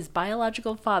seduced his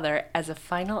biological father as a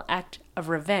final act of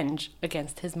revenge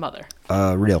against his mother.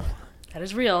 Real. That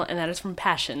is real, and that is from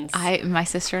Passions. My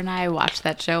sister and I watched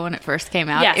that show when it first came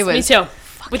out. Yes, it was me too.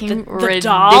 With fucking the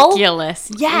doll?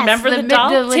 ridiculous. Yes, Remember the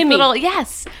doll? like, Timmy.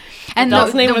 yes. And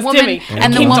doll's name was woman, Timmy.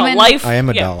 and the Came to woman, life. I am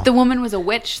a Yeah. doll. the woman was a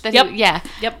witch. That Yep. yeah.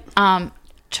 Yep.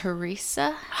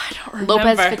 Teresa I don't remember.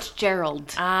 Lopez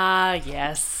Fitzgerald, Ah,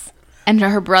 yes. and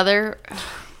her brother.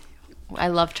 I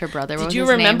loved her brother. What Did was you his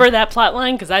remember name? that plot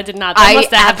line? Because I did not. That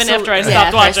must have happened after I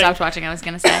stopped watching. I stopped watching. I was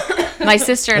gonna say, my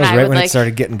sister That and was I right would when like it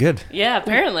started getting good. Yeah,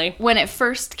 apparently. when it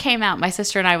first came out. My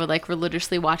sister and I would like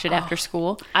religiously watch it after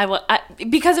school.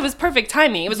 Because it was perfect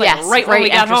timing. It was like Yes, right when we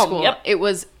got after home. school. Yep. It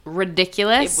was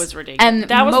ridiculous. It was ridiculous. And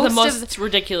that was the most most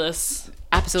ridiculous.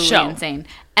 absolutely show. insane.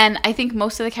 And I think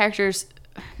most of the characters,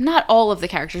 not all of the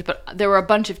characters, but there were a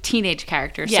bunch of teenage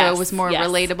characters, so Yes, it was more yes.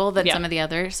 relatable than Yeah. some of the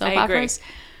other soap I agree. operas.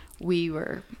 We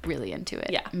were really into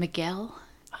it. Yeah. Miguel.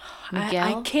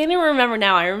 I can't even remember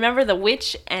now. I remember the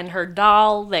witch and her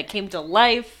doll that came to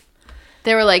life.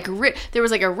 They were like there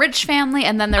was like a rich family,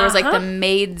 and then there was like the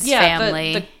maid's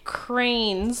family. The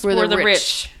Cranes Were were the the rich.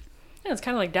 rich. Yeah, it's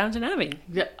kind of like Downton Abbey.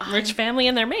 Yeah, Rich family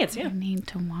and their maids. I Yeah. need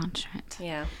to watch it.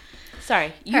 Yeah.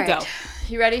 Sorry, you All go. right.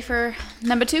 You ready for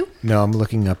number 2? No, I'm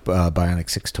looking up Bionic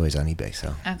 6 toys on eBay.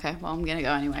 So Okay, well, I'm going to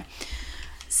go anyway.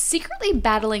 Secretly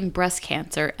battling breast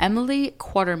cancer, Emily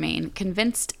Quatermain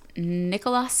convinced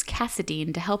Nicholas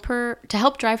Cassadine to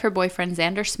help drive her boyfriend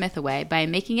Xander Smith away by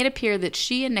making it appear that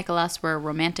she and Nicholas were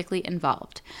romantically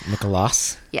involved.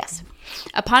 Nicholas. Yes.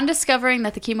 Upon discovering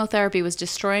that the chemotherapy was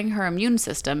destroying her immune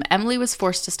system, Emily was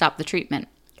forced to stop the treatment.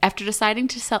 After deciding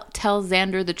to tell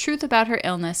Xander the truth about her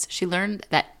illness, she learned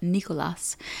that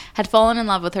Nicholas had fallen in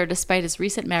love with her despite his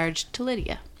recent marriage to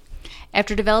Lydia.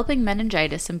 After developing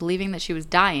meningitis and believing that she was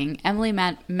dying, Emily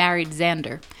married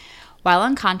Xander. While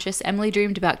unconscious, Emily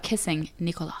dreamed about kissing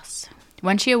Nicholas.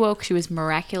 When she awoke, she was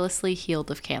miraculously healed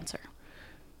of cancer.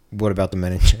 What about the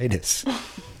meningitis?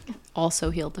 Also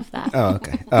healed of that. Oh,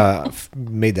 okay.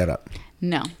 Made that up.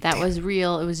 No, that was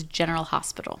real. It was General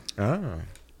Hospital. Oh,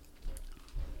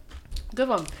 Good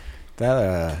one.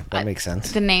 that makes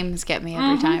sense. The names get me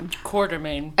every time.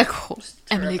 Quartermain.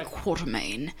 Emily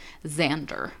Quatermain,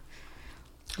 Xander,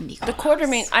 Nicholas. The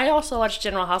Quartermain. I also watched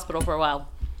General Hospital for a while.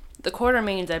 The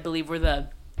Quartermains, I believe, were the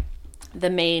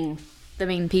main. The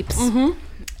main peeps.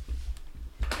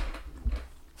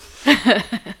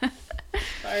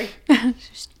 Sorry,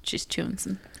 She's chewing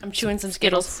some. I'm chewing some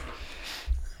Skittles.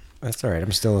 That's all right.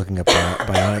 I'm still looking up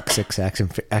Bionic 6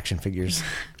 action figures.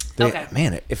 Okay.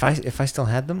 Man, if I still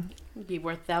had them, It'd be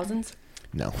worth thousands.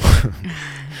 no.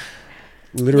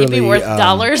 Literally Maybe worth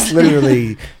dollars.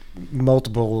 Literally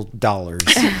multiple dollars.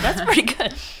 That's pretty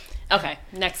good. Okay,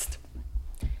 next.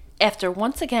 After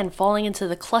once again falling into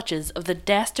the clutches of the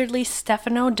dastardly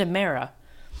Stefano Demera,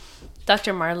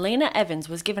 Dr. Marlena Evans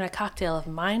was given a cocktail of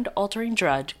mind-altering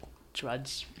drugs,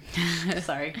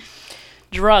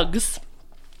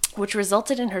 which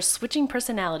resulted in her switching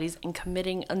personalities and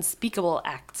committing unspeakable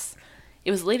acts.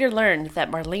 It was later learned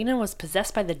that Marlena was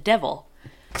possessed by the devil,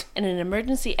 and an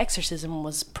emergency exorcism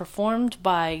was performed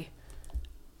by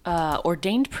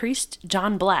ordained priest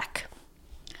John Black.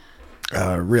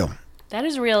 Real. That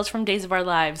is real. It's from Days of Our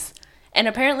Lives. And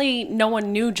apparently no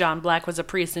one knew John Black was a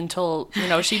priest until,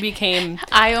 she became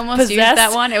I almost used possessed.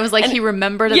 that one. It was like he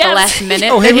remembered at Yes. the last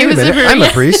minute. Oh, hey, that he wait a was minute. I'm a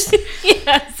priest.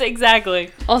 Yes,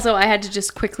 exactly. Also, I had to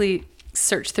just quickly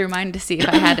search through mine to see if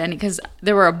I had any, because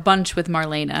there were a bunch with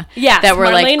Marlena. Yes, that were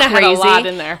Marlena like had crazy. a lot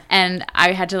in there. And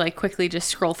I had to quickly just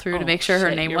scroll through to make sure her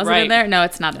shit, name you're wasn't in right. there. No,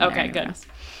 it's not in there. Okay, anywhere good. else.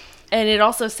 And it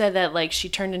also said that, like, she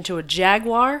turned into a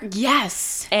jaguar.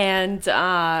 Yes. And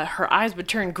her eyes would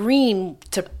turn green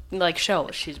to, like, show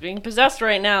she's being possessed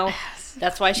right now.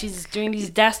 That's why she's doing these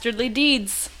dastardly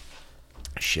deeds.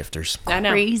 Shifters. I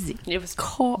know. Crazy. It was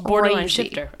borderline Crazy.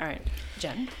 shifter. All right,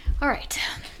 Jen. All right.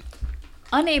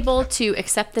 Unable to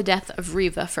accept the death of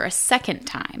Riva for a second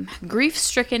time,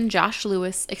 grief-stricken Josh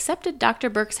Lewis accepted Dr.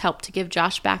 Burke's help to give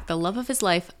Josh back the love of his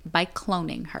life by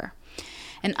cloning her.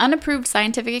 An unapproved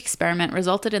scientific experiment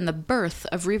resulted in the birth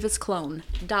of Riva's clone,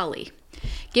 Dolly.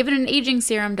 Given an aging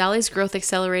serum, Dolly's growth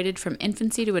accelerated from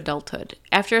infancy to adulthood.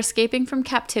 After escaping from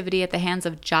captivity at the hands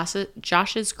of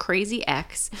Josh's crazy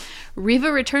ex,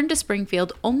 Riva returned to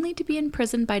Springfield only to be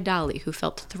imprisoned by Dolly, who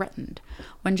felt threatened.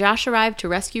 When Josh arrived to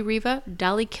rescue Riva,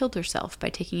 Dolly killed herself by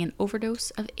taking an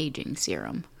overdose of aging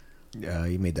serum.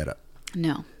 You made that up.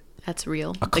 No, that's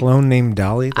real. A clone named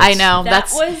Dolly? I know.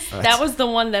 That was the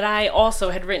one that I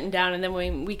also had written down, and then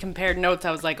when we compared notes,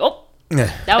 I was like, oh,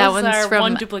 Yeah. that was one's our from-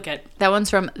 one duplicate. That one's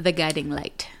from The Guiding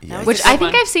Light, Yes. which That's a I good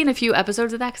think one. I've seen a few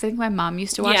episodes of that because I think my mom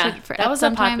used to watch Yeah, it. that was a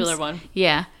sometimes. popular one.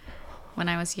 Yeah, when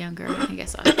I was younger, I think I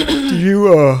saw it. Did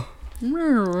you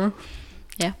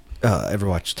Yeah. ever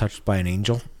watch Touched by an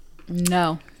Angel?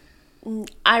 No.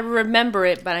 I remember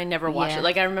it, but I never watched Yeah. it.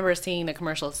 Like, I remember seeing the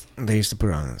commercials. They used to put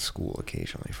it on at school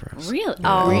occasionally for us. Really?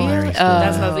 Yeah, Oh, elementary school.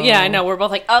 That's what I was, yeah, I know. We're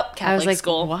both like, oh, Catholic I was like,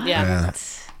 school. what? Yeah. Yeah.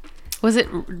 Was it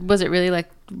really like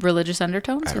religious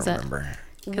undertones? I was don't that? remember.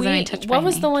 Because I mean, Touched by What an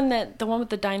was the Angel. one with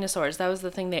the dinosaurs? That was the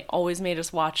thing they always made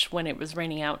us watch when it was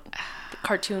raining out. The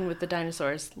cartoon with the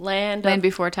dinosaurs. Land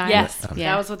Before Time? Yes,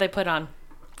 Yeah. that was what they put on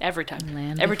every time.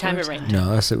 Land every time it Before rained.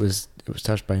 No, us it was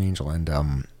Touched by an Angel and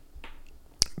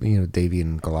Davy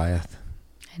and Goliath.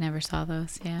 I never saw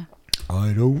those. Yeah,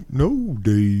 I don't know,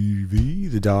 Davy,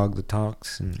 the dog that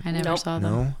talks. And I never Nope. saw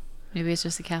them. no, Maybe it's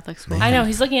just a Catholic school. Man. I know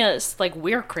he's looking at us like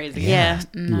we're crazy. Yeah.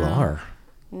 you No. are.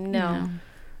 No, All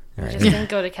I right. just didn't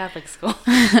go to Catholic school.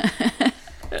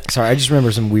 Sorry, I just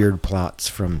remember some weird plots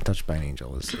from Touched by an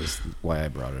Angel. Is why I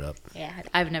brought it up. Yeah,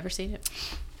 I've never seen it.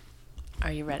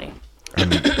 Are you ready?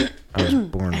 I was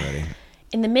born ready.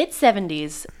 In the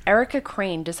mid-70s, Erica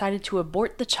Crane decided to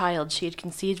abort the child she had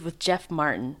conceived with Jeff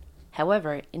Martin.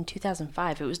 However, in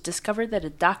 2005, it was discovered that a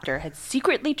doctor had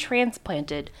secretly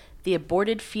transplanted the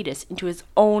aborted fetus into his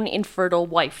own infertile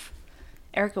wife.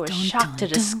 Erica was shocked to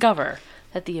discover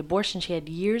that the abortion she had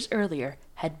years earlier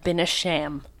had been a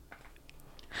sham.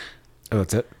 Oh,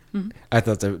 that's it? Mm-hmm. I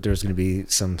thought that there was going to be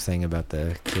something about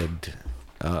the kid.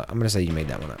 I'm going to say you made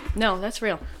that one up. No, that's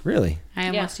real. Really? I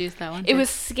almost used that one. It too. was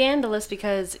scandalous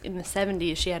because in the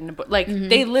 70s she had an abortion. Like,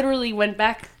 they literally went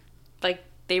back, like,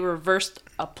 they reversed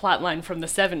a plot line from the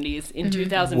 70s in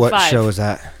 2005. What show is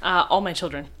that? All My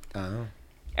Children. Oh.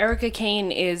 Erica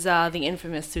Kane is the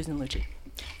infamous Susan Lucci.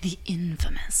 the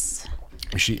infamous.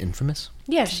 Is she infamous?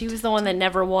 Yeah, she was the one that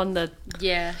never won the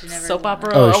Yeah, soap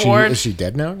opera Oh, award. is she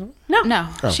dead now? No, No.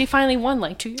 she finally won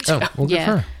like 2 years Oh, ago. well, good for Yeah,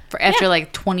 her. for after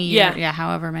like 20 years. Yeah. Yeah,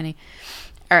 however many.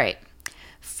 All right.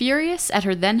 Furious at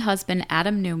her then husband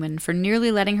Adam Newman for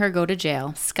nearly letting her go to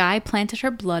jail, Skye planted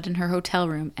her blood in her hotel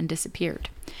room and disappeared.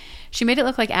 She made it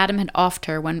look like Adam had offed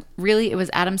her when really it was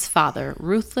Adam's father,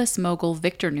 ruthless mogul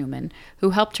Victor Newman,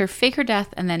 who helped her fake her death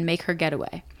and then make her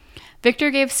getaway.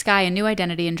 Victor gave Skye a new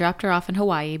identity and dropped her off in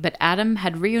Hawaii, but Adam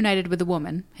had reunited with a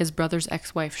woman, his brother's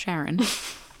ex-wife Sharon,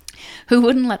 who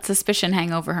wouldn't let suspicion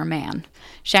hang over her man.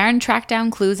 Sharon tracked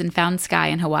down clues and found Skye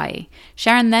in Hawaii.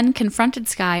 Sharon then confronted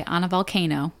Skye on a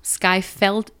volcano. Skye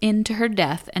fell into her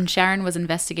death, and Sharon was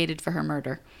investigated for her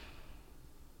murder.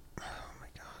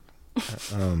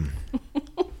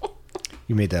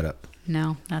 You made that up.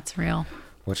 No, that's real.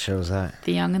 What show is that?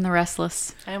 The Young and the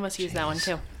Restless. I almost used that one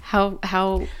too.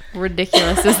 How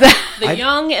ridiculous is that? The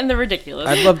Young and the Ridiculous.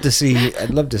 I'd love to see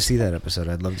that episode.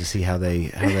 I'd love to see how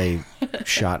they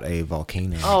shot a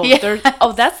volcano. Oh, Yeah.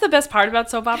 That's the best part about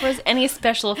soap operas. Any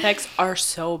special effects are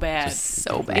so bad.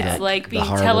 So bad. It's like being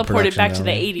horrible teleported back to production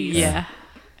the value. 80s. Yeah.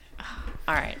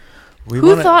 All right. We Who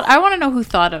wanna- thought? I want to know who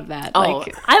thought of that. Oh,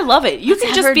 Like, I love it. You can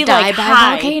have just her be die like by a high.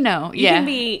 volcano. You Yeah. can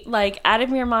be like out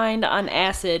of your mind on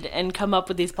acid and come up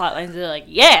with these plot lines. They're like,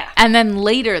 yeah. and then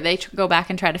later they go back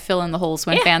and try to fill in the holes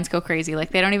when Yeah. fans go crazy. Like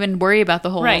they don't even worry about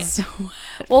the holes. Right.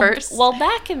 at Well, first. well,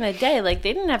 back in the day, like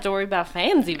they didn't have to worry about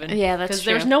fans even. Yeah, that's because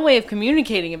there's true. no way of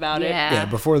communicating about it. Yeah. Yeah,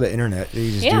 before the internet,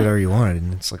 you just Yeah. do whatever you wanted,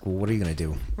 and it's like, well, what are you gonna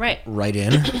do? Right. Write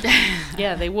in?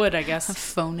 Yeah, they would, I guess.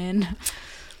 Phone in.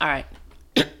 All right.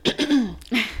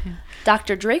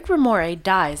 Dr. Drake Ramore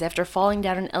dies after falling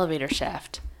down an elevator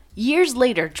shaft. Years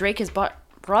later, Drake is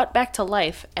brought back to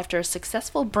life after a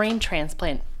successful brain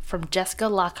transplant from Jessica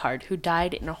Lockhart, who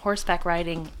died in a horseback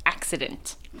riding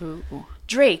accident. Ooh.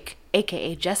 Drake,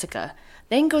 aka Jessica,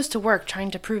 then goes to work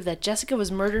trying to prove that Jessica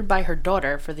was murdered by her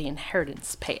daughter for the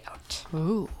inheritance payout.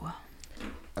 Ooh.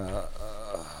 Man,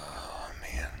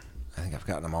 I think I've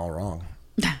gotten them all wrong.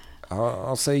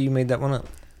 I'll say you made that one up.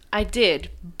 I did,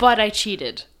 but I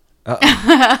cheated.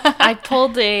 I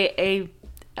pulled a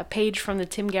page from the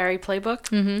Tim Gary playbook.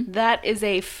 Mm-hmm. That is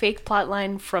a fake plot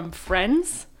line from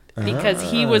Friends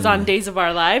because he was on Days of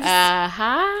Our Lives.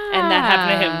 And that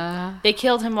happened to him. They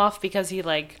killed him off because he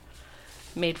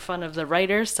made fun of the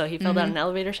writers, so he fell down an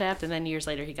elevator shaft, and then years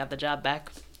later he got the job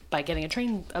back by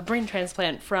getting a brain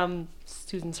transplant from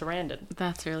Susan Sarandon.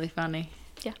 That's really funny.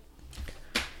 Yeah.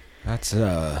 That's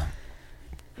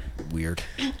weird.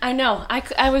 I know.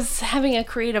 I was having a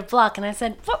creative block, and I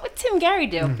said, what would Tim Gary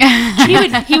do?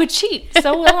 he would cheat.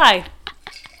 So will I.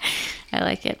 I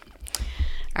like it.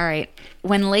 All right.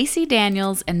 When Lacey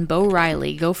Daniels and Bo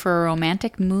Riley go for a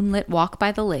romantic moonlit walk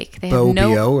by the lake, they have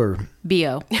B.O. or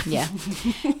B.O. Yeah.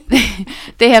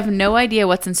 They have no idea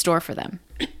what's in store for them.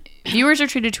 Viewers are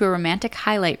treated to a romantic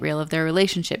highlight reel of their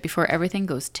relationship before everything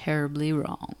goes terribly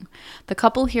wrong. The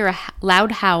couple hear a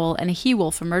loud howl, and a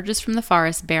he-wolf emerges from the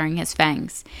forest bearing his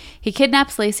fangs. He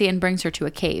kidnaps Lacey and brings her to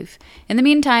a cave. In the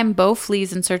meantime, Beau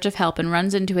flees in search of help and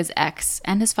runs into his ex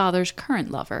and his father's current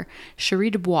lover,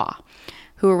 Cherie Dubois,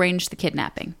 who arranged the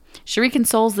kidnapping. Cherie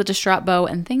consoles the distraught Beau,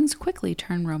 and things quickly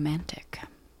turn romantic.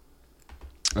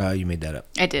 you made that up.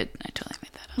 I did. I totally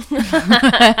made that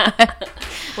up.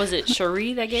 Was it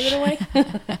Cherie that gave it away?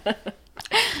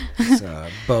 It's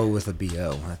Bo with a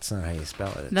B.O. That's not how you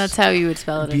spell it. That's how you would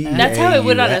spell it. In That's how it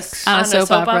would on a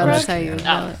soap opera. That's how you would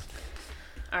spell it.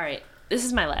 All right. This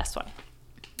is my last one.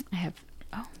 How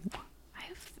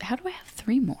do I have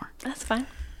 3 more? That's fine.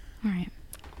 All right.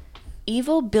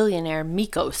 Evil billionaire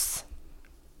Mikos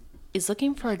is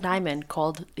looking for a diamond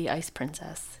called the Ice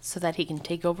Princess so that he can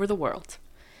take over the world.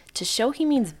 To show he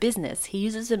means business, he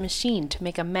uses a machine to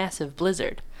make a massive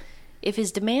blizzard. If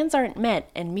his demands aren't met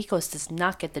and Mikos does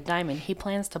not get the diamond, he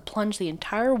plans to plunge the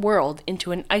entire world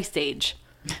into an ice age.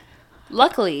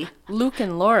 Luckily, Luke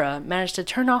and Laura manage to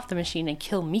turn off the machine and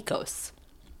kill Mikos.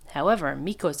 However,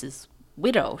 Mikos'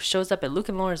 widow shows up at Luke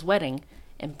and Laura's wedding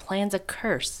and plans a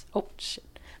curse. Oh, shit.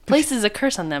 Places a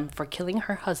curse on them for killing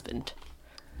her husband.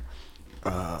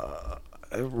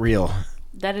 Real.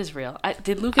 That is real.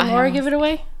 Did Luke and Laura give it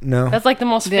away? No. That's like the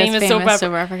most famous soap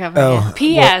opera. cover. Oh.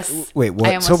 P.S. Wait, I what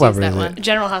almost soap used opera that is one. it?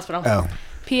 General Hospital. Oh.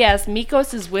 P.S.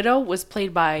 Mikos' widow was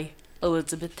played by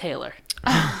Elizabeth Taylor.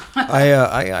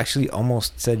 I actually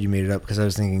almost said you made it up because I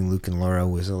was thinking Luke and Laura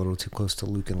was a little too close to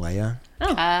Luke and Leia.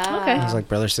 Oh, okay. I was like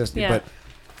brother sister, Yeah. but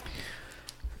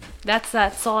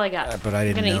That's all I got. but I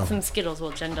didn't I'm gonna know. eat some Skittles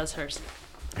while Jen does hers.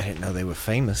 I didn't know they were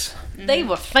famous. They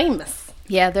were famous.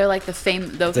 Yeah, they're like the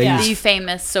They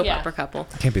famous soap Yeah. opera couple.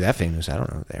 Can't be that famous. I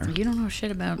don't know who they are. You don't know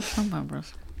shit about soap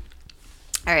operas.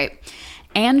 All right.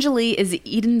 Angeli is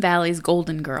Eden Valley's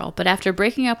golden girl, but after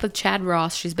breaking up with Chad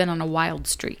Ross, she's been on a wild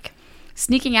streak.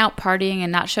 Sneaking out, partying,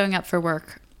 and not showing up for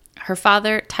work, her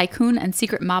father, tycoon and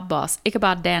secret mob boss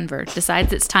Ichabod Danver,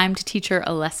 decides it's time to teach her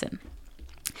a lesson.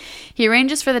 He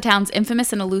arranges for the town's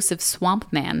infamous and elusive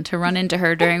Swamp Man to run into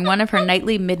her during one of her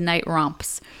nightly midnight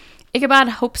romps. Ichabod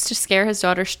hopes to scare his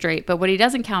daughter straight, but what he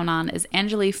doesn't count on is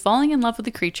Angeli falling in love with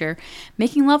the creature,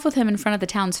 making love with him in front of the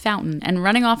town's fountain, and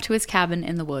running off to his cabin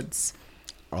in the woods.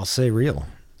 I'll say real.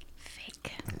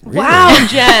 Fake. Really? Wow,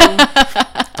 Jen.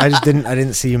 I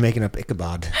didn't see you making up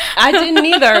Ichabod. I didn't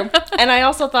either. And I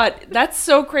also thought, that's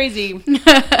so crazy.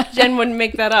 Jen wouldn't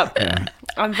make that up. Yeah.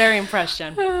 I'm very impressed,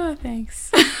 Jen. Oh, thanks.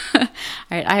 All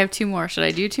right, I have 2 more. Should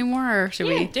I do 2 more, or should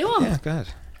we? Do them. Yeah, go ahead.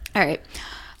 All right.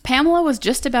 Pamela was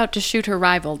just about to shoot her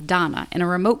rival, Donna, in a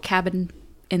remote cabin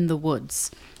in the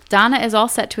woods. Donna is all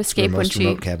set to escape when she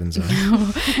remote cabins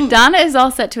are. Donna is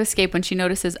all set to escape when she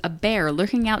notices a bear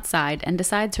lurking outside and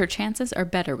decides her chances are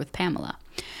better with Pamela.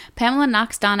 Pamela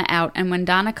knocks Donna out, and when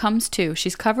Donna comes to,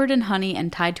 she's covered in honey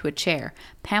and tied to a chair.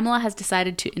 Pamela has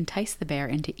decided to entice the bear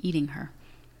into eating her.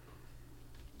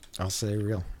 I'll say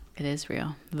real. It is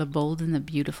real. The bold and the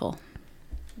beautiful.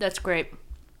 That's great.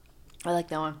 I like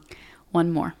that one.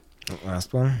 1 more.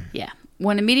 Last one. Yeah.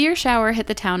 When a meteor shower hit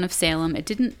the town of Salem, it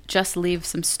didn't just leave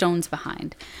some stones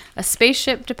behind. A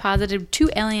spaceship deposited 2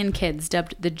 alien kids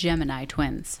dubbed the Gemini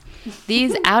twins.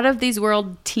 These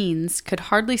out-of-these-world teens could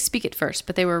hardly speak at first,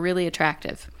 but they were really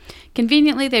attractive.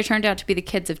 Conveniently, they turned out to be the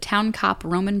kids of town cop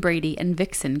Roman Brady and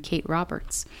vixen Kate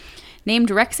Roberts.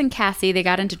 Named Rex and Cassie, they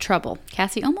got into trouble.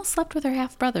 Cassie almost slept with her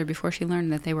half-brother before she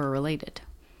learned that they were related.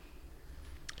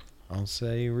 I'll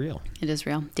say real. It is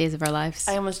real. Days of Our Lives.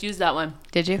 I almost used that one.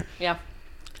 Did you? Yeah.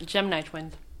 Gemini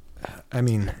twins. I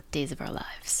mean, Days of Our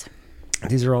Lives.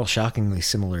 These are all shockingly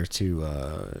similar to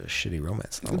shitty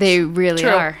romance novels. They really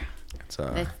True. are. It's,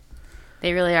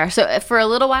 They really are. So for a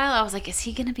little while, I was like, is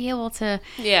he going to be able to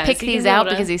Yeah, pick is he these gonna be out able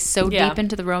to- because he's so Yeah. deep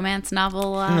into the romance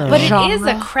novel But genre? it is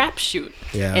a crapshoot.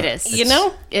 yeah, It is. You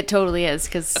know? It totally is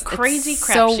because crazy it's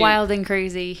so crapshoot. wild and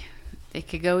crazy. It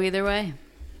could go either way.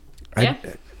 Yeah.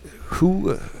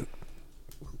 Who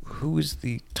is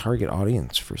the target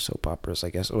audience for soap operas? I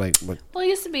guess like what? Well, it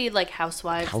used to be like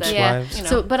Housewives. Housewives. Yeah. Wives.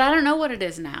 So, but I don't know what it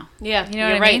is now. Yeah, You know you're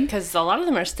what I right, mean? because a lot of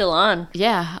them are still on.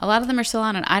 Yeah, a lot of them are still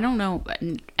on, and I don't know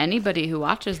anybody who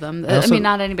watches them. I also- I mean,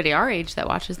 not anybody our age that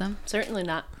watches them. Certainly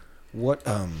not. What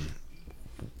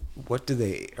do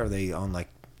they are they on like?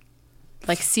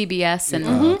 Like CBS and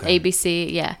Oh, okay.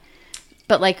 ABC, yeah.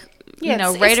 But like, Yeah, you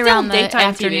know, it's right still around the daytime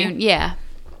afternoon. TV. Yeah.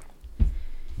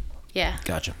 Yeah.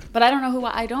 Gotcha. But I don't know who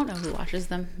watches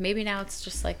them. Maybe now it's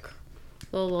just like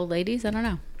little old ladies. I don't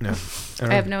know. No,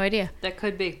 I have no idea. That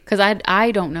could be. Because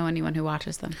I don't know anyone who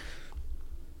watches them.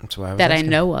 That's why I was That I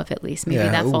asking. know of, at least. Maybe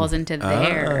Yeah, that ooh. falls into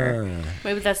their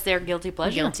Maybe that's their guilty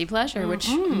pleasure. guilty pleasure, which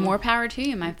more power to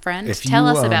you, my friend. If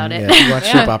Tell you, us about it. Yeah, if you watch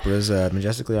soap operas,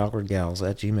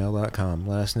 majesticallyawkwardgals@gmail.com.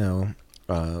 Let us know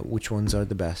which ones are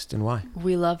the best and why.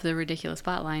 We love the ridiculous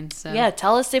plot lines. So. Yeah,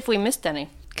 tell us if we missed any.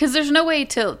 Because there's no way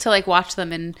to like watch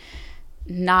them and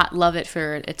not love it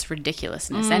for its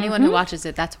ridiculousness. Anyone who watches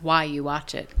it, that's why you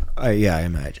watch it. Yeah, I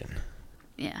imagine.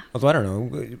 Yeah. Although I don't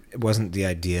know, it wasn't the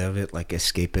idea of it like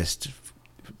escapist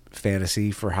fantasy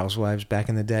for housewives back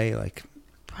in the day. Like,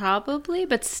 Probably,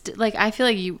 but like I feel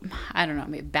like I don't know,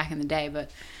 maybe back in the day, but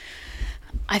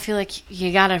I feel like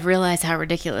you gotta realize how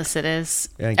ridiculous it is.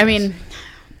 Yeah, I I guess. mean,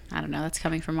 I don't know. That's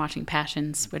coming from watching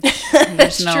Passions, which there's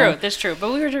That's no, true. That's true.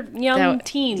 But we were young that-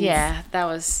 teens. Yeah, there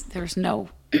was no.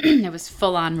 It was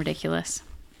full on ridiculous.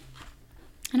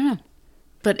 I don't know,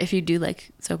 but if you do like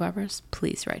soap operas,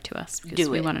 please write to us because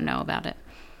Do we it. want to know about it.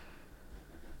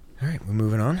 all right, we're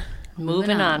moving on.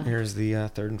 Moving on. Here's the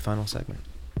third and final segment.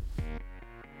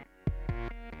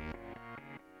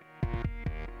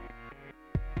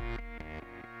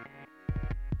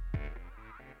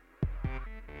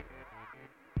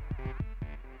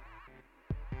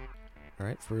 All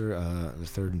right, for the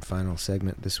third and final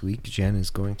segment this week, Jen is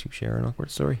going to share an awkward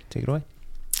story. Take it away.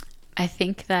 I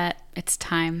think that it's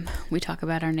time we talk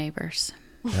about our neighbors.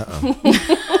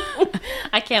 Uh-oh.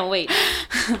 I can't wait.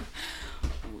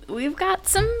 We've got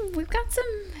some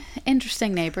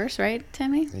interesting neighbors, right,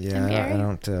 Timmy? Yeah, Tim Gary? I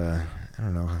don't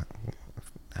know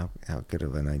how good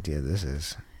of an idea this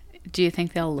is. Do you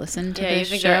think they'll listen to Yeah, you this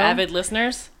think show? they're avid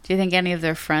listeners? Do you think any of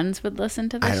their friends would listen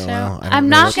to this I don't show? know. I don't I'm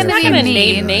know not what going their to be friends mean.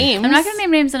 would name names. I'm not going to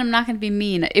name names, and I'm not going to be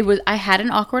mean. I had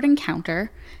an awkward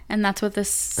encounter, and that's what this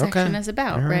section Okay. is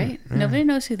about, All right? right. Nobody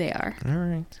knows who they are All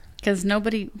right. because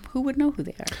who would know who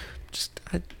they are? Just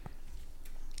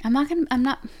I'm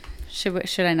not.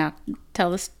 Should I not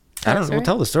tell this? I don't know. Well,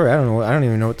 tell the story. I don't know. I don't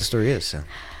even know what the story is.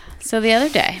 So the other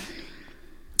day,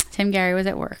 Tim Gary was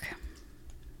at work.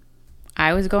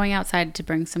 I was going outside to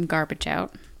bring some garbage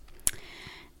out,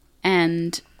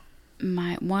 and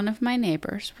one of my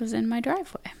neighbors was in my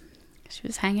driveway. She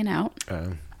was hanging out,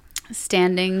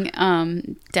 standing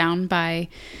down by,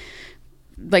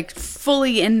 like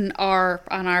fully on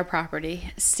our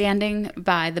property, standing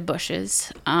by the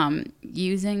bushes,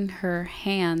 using her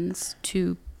hands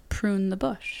to prune the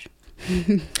bush.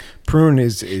 Prune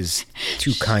is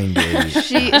too kind.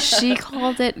 She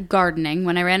called it gardening.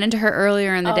 When I ran into her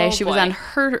earlier in the day, Oh, she was boy. on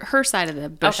her side of the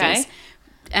bushes, Okay.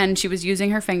 and she was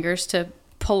using her fingers to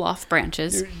pull off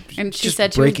branches. And she Just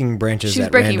said breaking branches she was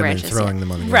at breaking random branches, and throwing yeah.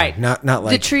 them on the ground. Right. Not the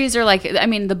like trees are like. I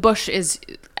mean, the bush is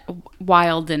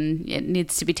wild and it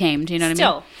needs to be tamed. You know what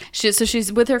I mean? So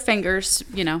she's with her fingers,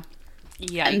 you know.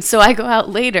 Yeah. And so I go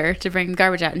out later to bring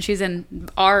garbage out, and she's in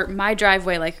my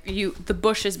driveway. Like the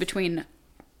bush is between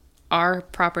our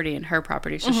property and her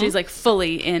property, so she's like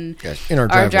fully in Yes, in our our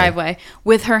driveway. driveway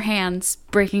with her hands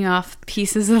breaking off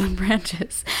pieces of the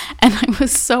branches, and I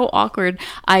was so awkward.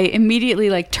 I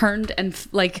immediately like turned and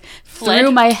like Fled?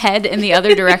 threw my head in the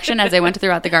other direction as I went to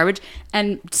throw out the garbage,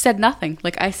 and said nothing.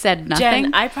 Like I said nothing.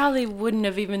 Jen, I probably wouldn't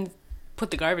have even put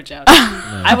the garbage out.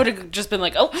 I would have just been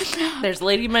like, oh, there's a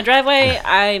lady in my driveway.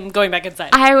 I'm going back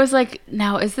inside. I was like,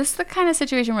 now is this the kind of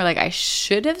situation where like I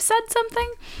should have said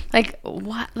something? Like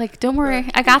what? Like don't worry,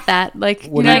 I got that. Like you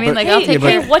know What what I do you- mean? Like hey, I'll take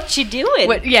but- care. hey, what you doing?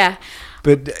 What? Yeah.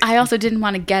 But I also didn't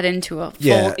want to get into a full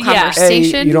Yeah. Yeah.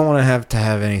 conversation. A, you don't want to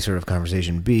have any sort of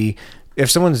conversation. B, if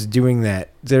someone's doing that,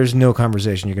 there's no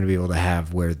conversation you're going to be able to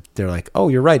have where they're like, "Oh,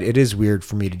 you're right. It is weird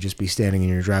for me to just be standing in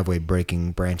your driveway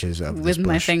breaking branches of this With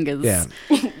my bush." fingers. Yeah,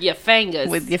 Your fingers.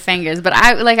 with your fingers. But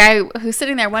I was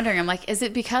sitting there wondering, I'm like, is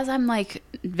it because I'm like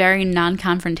very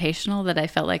non-confrontational that I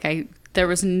felt like there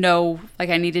was no, like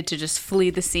I needed to just flee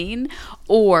the scene?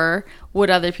 Or would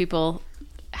other people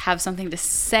have something to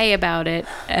say about it?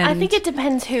 And I think it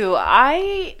depends who.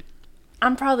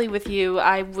 I'm probably with you.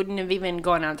 I wouldn't have even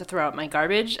gone out to throw out my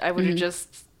garbage. I would have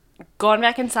just gone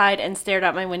back inside and stared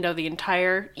out my window the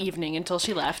entire evening until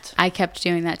she left. I kept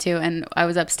doing that too. And I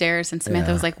was upstairs and Samantha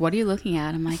Yeah. was like, what are you looking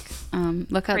at? I'm like,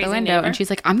 look out Crazy the window. neighbor. And she's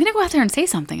like, I'm going to go out there and say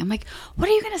something. I'm like, what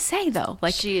are you going to say though?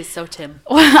 Like, She is so Tim.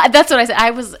 that's what I said.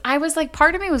 I was like,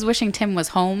 part of me was wishing Tim was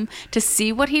home to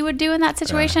see what he would do in that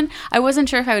situation. I wasn't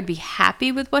sure if I would be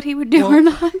happy with what he would do or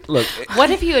not. Look, What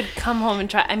if you had come home and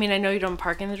try? I mean, I know you don't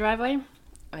park in the driveway.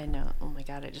 I know. Oh my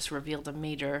God, I just revealed a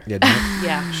major. yeah, don't-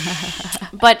 Yeah.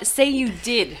 But say you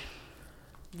did.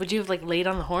 Would you have like laid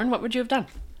on the horn? What would you have done?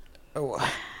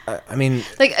 I mean,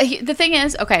 Like the thing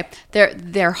is, okay,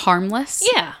 they're harmless.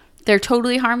 Yeah. They're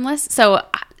totally harmless. So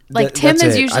like Th- Tim that's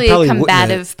is it. I usually a probably wouldn't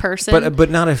combative have- person. but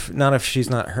not if she's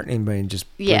not hurting anybody and just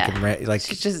yeah, breaking like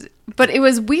She's just. But it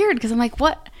was weird because I'm like,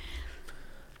 what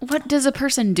does a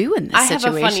person do in this I situation?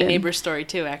 have a funny neighbor story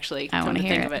too, actually. I come wanna to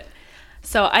hear think of it. it.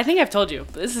 So I think I've told you.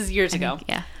 This is years ago.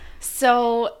 Yeah.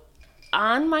 So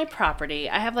on my property,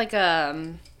 I have like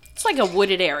it's like a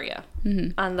wooded area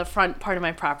on the front part of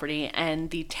my property, and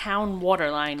the town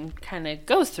water line kind of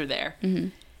goes through there.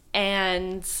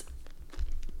 And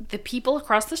the people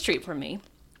across the street from me,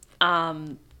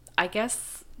 I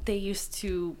guess they used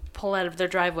to pull out of their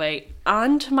driveway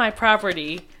onto my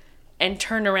property and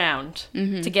turn around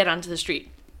to get onto the street.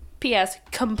 P.S.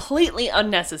 Completely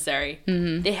unnecessary.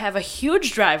 They have a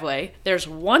huge driveway. There's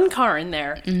one car in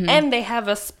there, and they have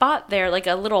a spot there, like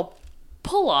a little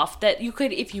pull-off that you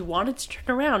could, if you wanted to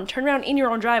turn around in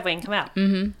your own driveway and come out.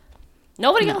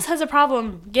 Nobody else has a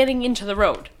problem getting into the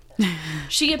road.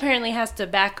 She apparently has to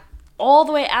back all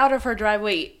the way out of her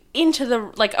driveway into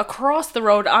the, like, across the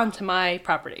road onto my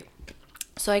property.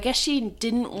 So I guess she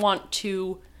didn't want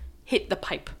to hit the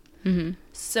pipe.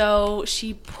 So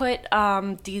she put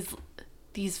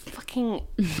these fucking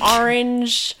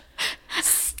orange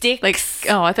sticks. Like,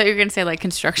 oh, I thought you were gonna say like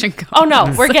construction cones. Oh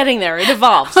no, we're getting there. It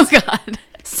evolves. Oh God.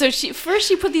 So she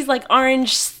put these like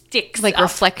orange sticks, Like up.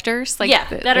 reflectors. Like Yeah,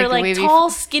 that are like wavy- tall,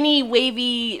 skinny,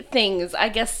 wavy things. I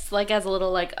guess like as a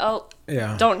little like, oh,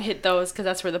 Yeah. don't hit those because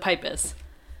that's where the pipe is.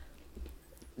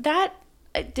 That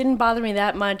it didn't bother me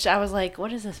that much. I was like,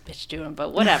 what is this bitch doing?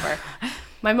 But whatever.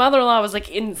 My mother-in-law was like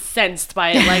incensed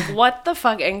by it. Like, what the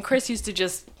fuck? And Chris used to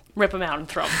just rip them out and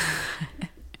throw them.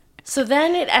 So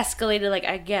then it escalated, like,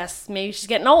 I guess maybe she's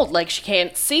getting old, like she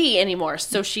can't see anymore.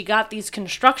 So she got these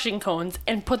construction cones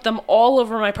and put them all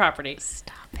over my property.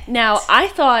 Stop it. Now, I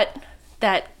thought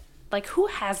that, like, who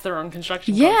has their own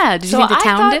construction cones? Yeah, did you think the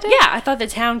town did it? Yeah, I thought the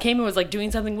town came and was, like,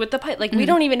 doing something with the pipe. Like, we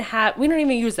don't even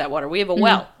use that water. We have a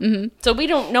well. So we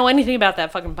don't know anything about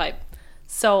that fucking pipe.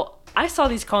 So I saw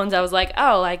these cones. I was like,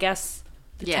 oh, I guess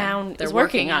the Yeah, town they're is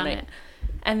working working on on it. it.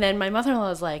 And then my mother-in-law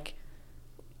was like,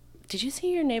 did you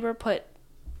see your neighbor put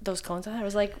those cones on? I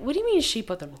was like, what do you mean she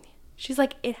put them? She's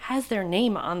like, it has their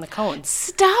name on the cones.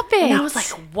 Stop it. And I was like,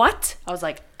 what? I was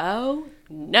like, oh,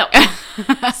 no.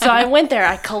 So I went there.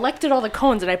 I collected all the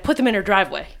cones and I put them in her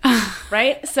driveway.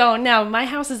 Right? So now my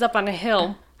house is up on a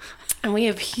hill and we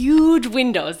have huge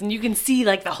windows and you can see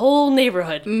like the whole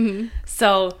neighborhood.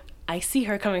 So I see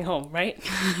her coming home, right?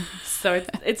 So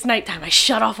it's nighttime. I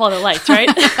shut off all the lights, right?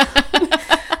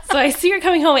 So I see her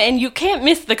coming home, and you can't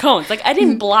miss the cones. Like, I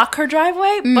didn't block her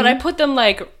driveway, but I put them,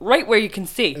 like, right where you can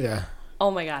see. yeah. Oh,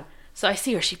 my God. So I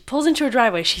see her. She pulls into her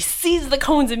driveway. She sees the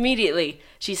cones immediately.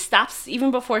 She stops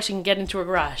even before she can get into her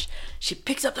garage. She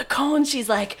picks up the cones. She's,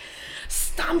 like,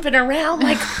 stomping around.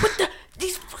 Like, what the...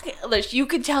 These fucking... Like, you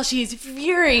could tell she's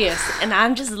furious. And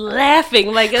I'm just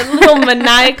laughing, like a little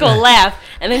maniacal laugh.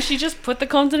 And then she just put the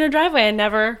cones in her driveway and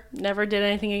never did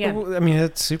anything again. Well, I mean,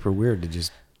 that's super weird to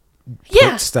just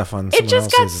Yeah. put stuff on It someone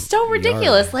just got else's so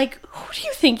ridiculous. yard. Like, who do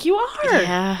you think you are?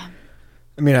 Yeah.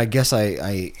 I mean, I guess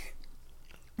the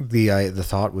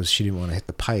thought was she didn't want to hit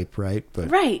the pipe, right? But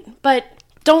Right. But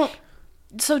don't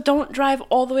drive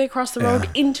all the way across the road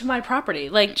Yeah. into my property.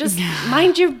 Like, just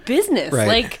mind your business. Right.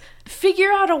 Like,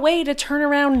 figure out a way to turn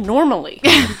around normally.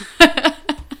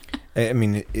 I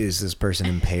mean, is this person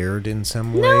impaired in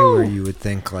some way No. where you would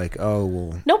think like, oh,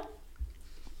 well, Nope.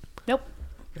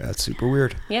 that's super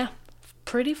weird. Yeah.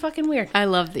 Pretty fucking weird. I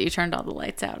love that you turned all the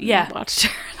lights out. And Yeah. watched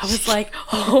her. I was like,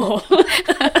 oh.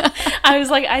 I was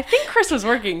like, I think Chris was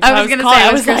working. I was gonna calling.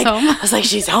 say, was Chris like, home? I was like,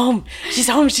 she's home. She's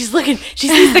home. She's looking. She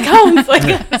sees the cones. Like,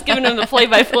 I was giving him the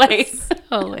play-by-play.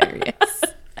 Hilarious.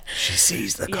 She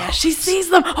sees the Yeah, she sees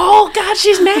them. Oh God,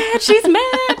 she's mad. She's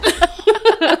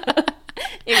mad.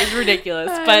 It is ridiculous,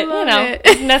 but you know, it.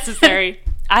 it's necessary.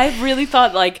 I really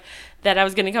thought like that I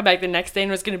was going to come back the next day and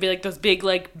it was going to be like those big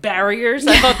like barriers.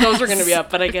 I thought those were going to be up,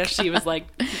 but I guess she was like,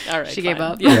 all right, She gave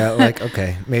fine. up. Yeah. Yeah, like,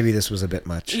 okay, maybe this was a bit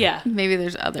much. Yeah. Maybe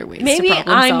there's other ways. Maybe to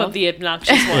problem I'm solve. the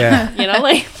obnoxious one. Yeah. You know,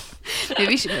 like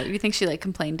Maybe you think she like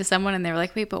complained to someone and they were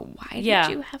like, "Wait, but why Yeah.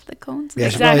 did you have the cones?" Yeah, in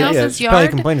she Exactly. probably, else's she probably yard?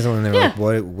 complained to someone and they were Yeah.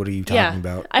 like, what are you talking yeah.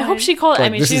 about? I hope she called. I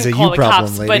Like, mean, this she is didn't a call you the problem,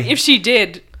 cops, but lady. if she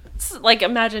did, like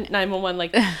imagine 911.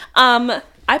 Like,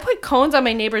 I put cones on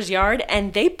my neighbor's yard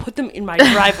and they put them in my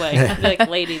driveway. I'd be like,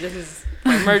 lady, this is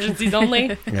for emergencies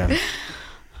only. Yeah.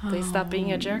 Please stop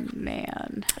being a jerk.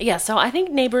 Man. Yeah, so I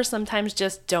think neighbors sometimes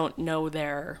just don't know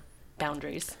their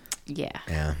boundaries. Yeah,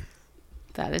 Yeah.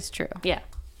 that is true. Yeah.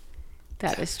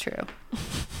 That is true.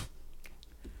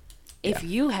 If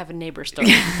you have a neighbor story,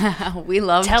 We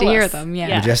love Tell to hear us. them. Yeah.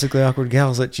 Yeah.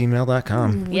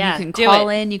 majesticallyawkwardgals@gmail.com. yeah, You can do call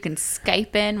it. in. You can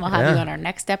Skype in. We'll have Yeah. you on our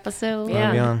next episode.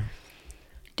 Yeah. Be on.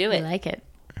 Do I it. like it.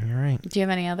 All right. Do you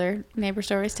have any other neighbor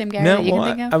stories, Tim Gary, No, that you well,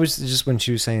 can think of? I was just when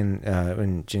she was saying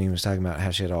when Ginny was talking about how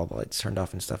she had all the lights turned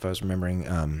off and stuff. I was remembering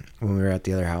when we were at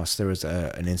the other house, there was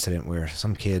an incident where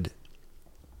some kid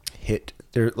hit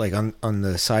there, like on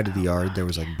the side of the yard. There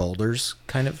was like boulders,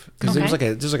 kind of, because there was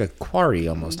Okay. there's like a quarry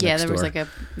almost. Yeah, next there was door. like a,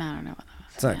 I don't know.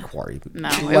 It's not a quarry. No,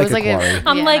 like it was a like a- quarry.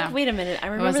 I'm Yeah, like, no. wait a minute. I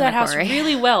remember wasn't that a house quarry.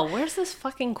 really well. Where's this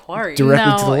fucking quarry?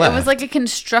 Directly no, to the left. it was like a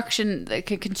construction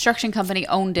company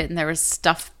owned it, and there was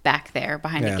stuff back there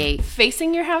behind Yeah. a gate.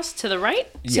 Facing your house to the right?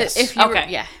 Yes. So if you were-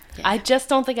 Okay. yeah. I just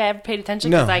don't think I ever paid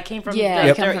attention No. because I came from Yeah, the,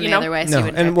 you come from you the know? other way. So No, you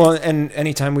wouldn't and recognize- and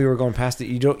anytime we were going past it,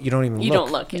 you don't even You look.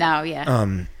 don't look. No, yeah.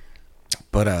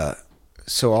 But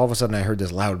so all of a sudden I heard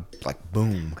this loud like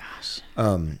boom. Gosh.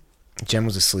 Jen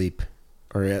was asleep,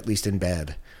 or at least in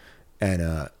bed,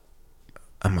 and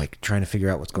I'm like trying to figure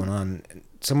out what's going on. And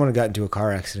someone had got into a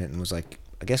car accident and was like,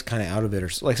 I guess, kind of out of it, or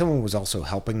like someone was also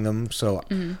helping them. So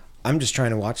I'm just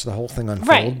trying to watch the whole thing unfold.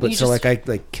 Right, But you so just- like I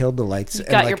like killed the lights. You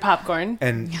and, got like, your popcorn.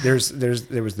 And there was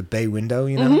the bay window,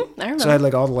 you know. I remember. So I had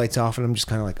like all the lights off, and I'm just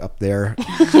kind of like up there,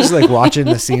 just like watching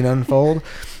the scene unfold.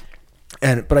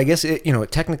 But I guess it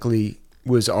technically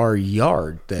was our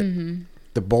yard that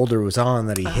the boulder was on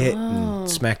that he hit and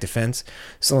smacked a fence.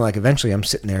 So like eventually I'm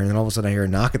sitting there, and then all of a sudden I hear a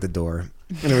knock at the door,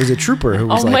 and it was a trooper who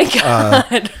was Oh like, my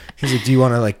God. he's like, "Do you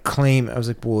want to like claim?" I was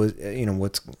like, "Well,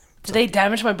 what's." Did they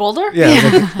damage my boulder? Yeah,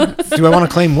 I was like, do I want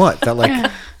to claim what? That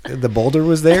like the boulder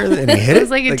was there and he hit it? It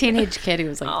was like a teenage kid who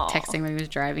was like texting when he was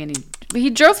driving, and he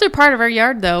drove through part of our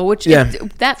yard though, which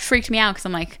that freaked me out because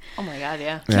I'm like, Oh my God,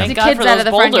 yeah. Yeah. Thank the God kids for out those of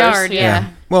the front boulders. yard, yeah.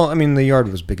 Well, I mean, the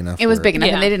yard was big enough. it was for big enough,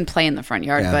 Yeah. and they didn't play in the front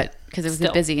yard, Yeah. but because it was Still.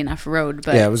 a busy enough road.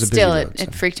 But Yeah, it was a busy still, road,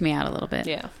 it so. freaked me out a little bit.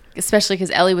 Yeah. Especially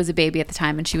because Ellie was a baby at the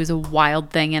time, and she was a wild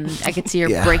thing, and I could see her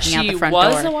Yeah. breaking out She the front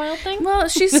was door. a wild thing? Well,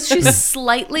 she's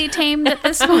slightly tamed at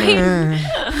this point.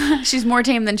 She's more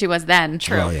tamed than she was then.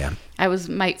 Oh, yeah. I was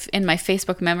in my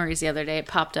Facebook memories the other day. It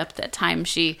popped up that time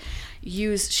she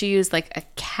used like a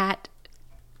cat.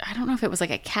 I don't know if it was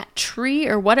like a cat tree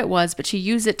or what it was, but she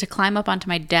used it to climb up onto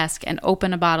my desk and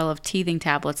open a bottle of teething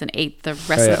tablets and ate the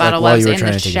rest of yeah, the bottle like while while I was you were in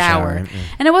trying the to take a shower, shower. right? Yeah.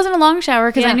 And it wasn't a long shower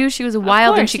because I Yeah. knew she was Of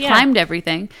wild and course, she yeah. climbed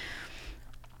everything.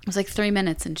 It was like 3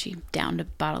 minutes and she downed a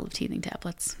bottle of teething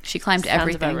tablets. She climbed Sounds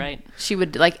everything. about right. She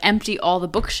would like empty all the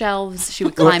bookshelves. She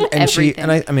would Well, climb and everything.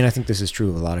 I mean, I think this is true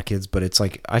of a lot of kids, but it's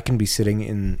like I can be sitting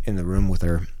in the room with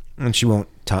her, and she won't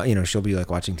talk. She'll be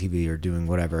like watching TV or doing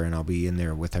whatever, and I'll be in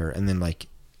there with her, and then like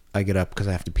I get up because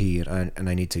I have to pee, and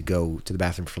I need to go to the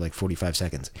bathroom for like 45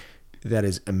 seconds. That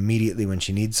is immediately when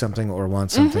she needs something or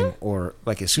wants something, or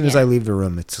like as soon as I leave the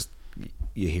room, it's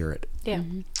you hear it. Yeah.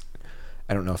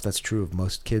 I don't know if that's true of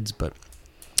most kids, but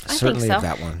think certainly so. of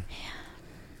that one.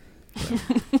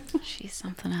 She's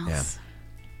something else.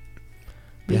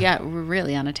 Yeah. We're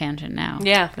really on a tangent now.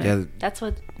 Yeah. Yeah, That's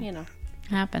what,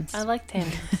 Happens. I like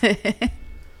tangents.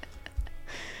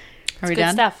 Are we Good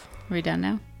done? stuff. Are we done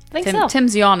now? I think so.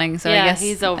 Tim's yawning, so Yeah, I guess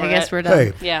he's over I guess it. we're done.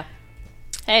 Hey, Yeah.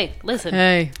 Hey, listen.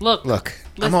 Hey. Look. look,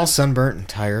 I'm Listen. all sunburnt and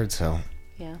tired, so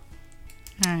Yeah.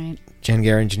 All right. Jen,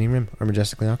 Gary, and Janine Rim are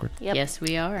Majestically Awkward. Yep. Yes,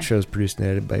 we are. The show's produced and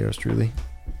edited by yours truly.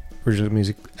 Original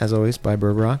music, as always, by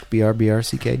Burbrock,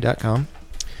 brbrck.com.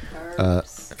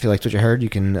 If you liked what you heard, you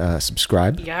can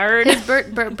subscribe. Yard.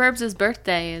 Burbs'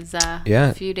 birthday is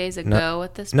a few days ago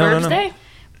at this No, point. no, no. Birthday?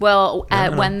 Well,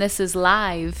 no. when this is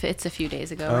live, it's a few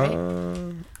days ago,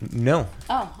 right? No.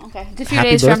 Oh, okay. It's a few Happy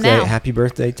days birthday. from now. Happy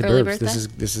birthday to Early Burbs. birthday?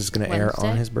 This is going to air on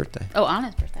Wednesday? his birthday. Oh, on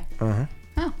his birthday. Uh-huh.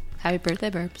 Oh, happy birthday,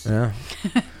 Burbs. Yeah.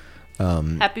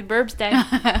 Happy Burbs Day.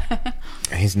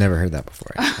 He's never heard that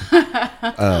before, actually.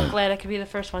 I'm glad I could be the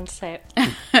first one to say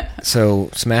it. So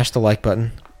smash the like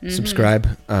button. Mm-hmm. Subscribe.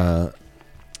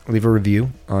 leave a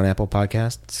review on Apple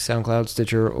Podcasts, SoundCloud,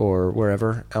 Stitcher, or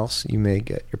wherever else you may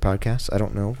get your podcasts. I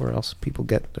don't know where else people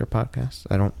get their podcasts.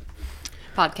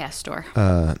 Podcast store.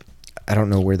 I don't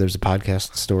know where there's a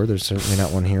podcast store. There's certainly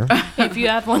not one here. If you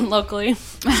have one locally,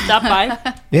 stop by.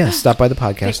 Yeah, stop by the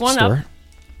podcast Pick one store.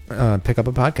 Pick up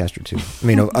a podcast or two. I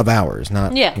mean, of ours,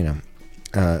 not, Yeah.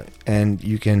 And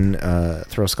you can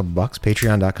throw us a couple bucks.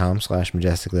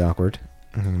 Patreon.com/majesticallyawkward.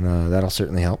 And that'll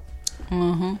certainly help.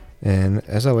 Mm-hmm. And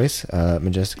as always,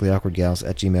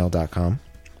 majesticallyawkwardgals@gmail.com.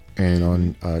 And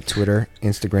on Twitter,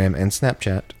 Instagram, and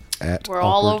Snapchat at We're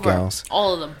all over. awkwardgals.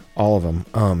 All of them. All of them.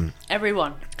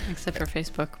 Everyone. Except for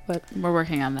Facebook, but we're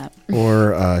working on that.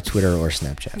 Or Twitter or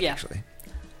Snapchat, Yeah. actually.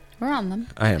 We're on them.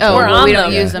 I am. Oh, We're well, on we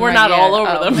don't them. use them. We're right not yet. all over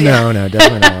Oh, them. yeah. No,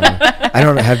 definitely not. I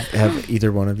don't have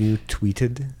either one of you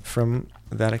tweeted from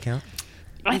that account?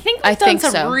 I think I we've done think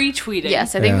some so. retweeting.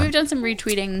 Yes, I think Yeah. we've done some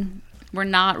retweeting. We're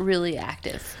not really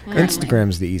active.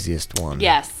 Instagram's the easiest one.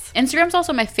 Yes. Instagram's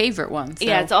also my favorite one. So.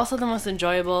 Yeah, it's also the most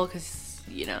enjoyable because,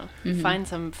 you find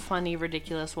some funny,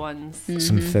 ridiculous ones.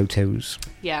 Some photos.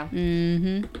 Yeah.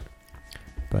 Mm-hmm.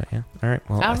 But yeah. All right.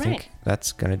 Well, I All think right.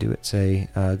 that's going to do it. Say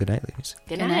good night, ladies.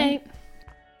 Good Good night. night.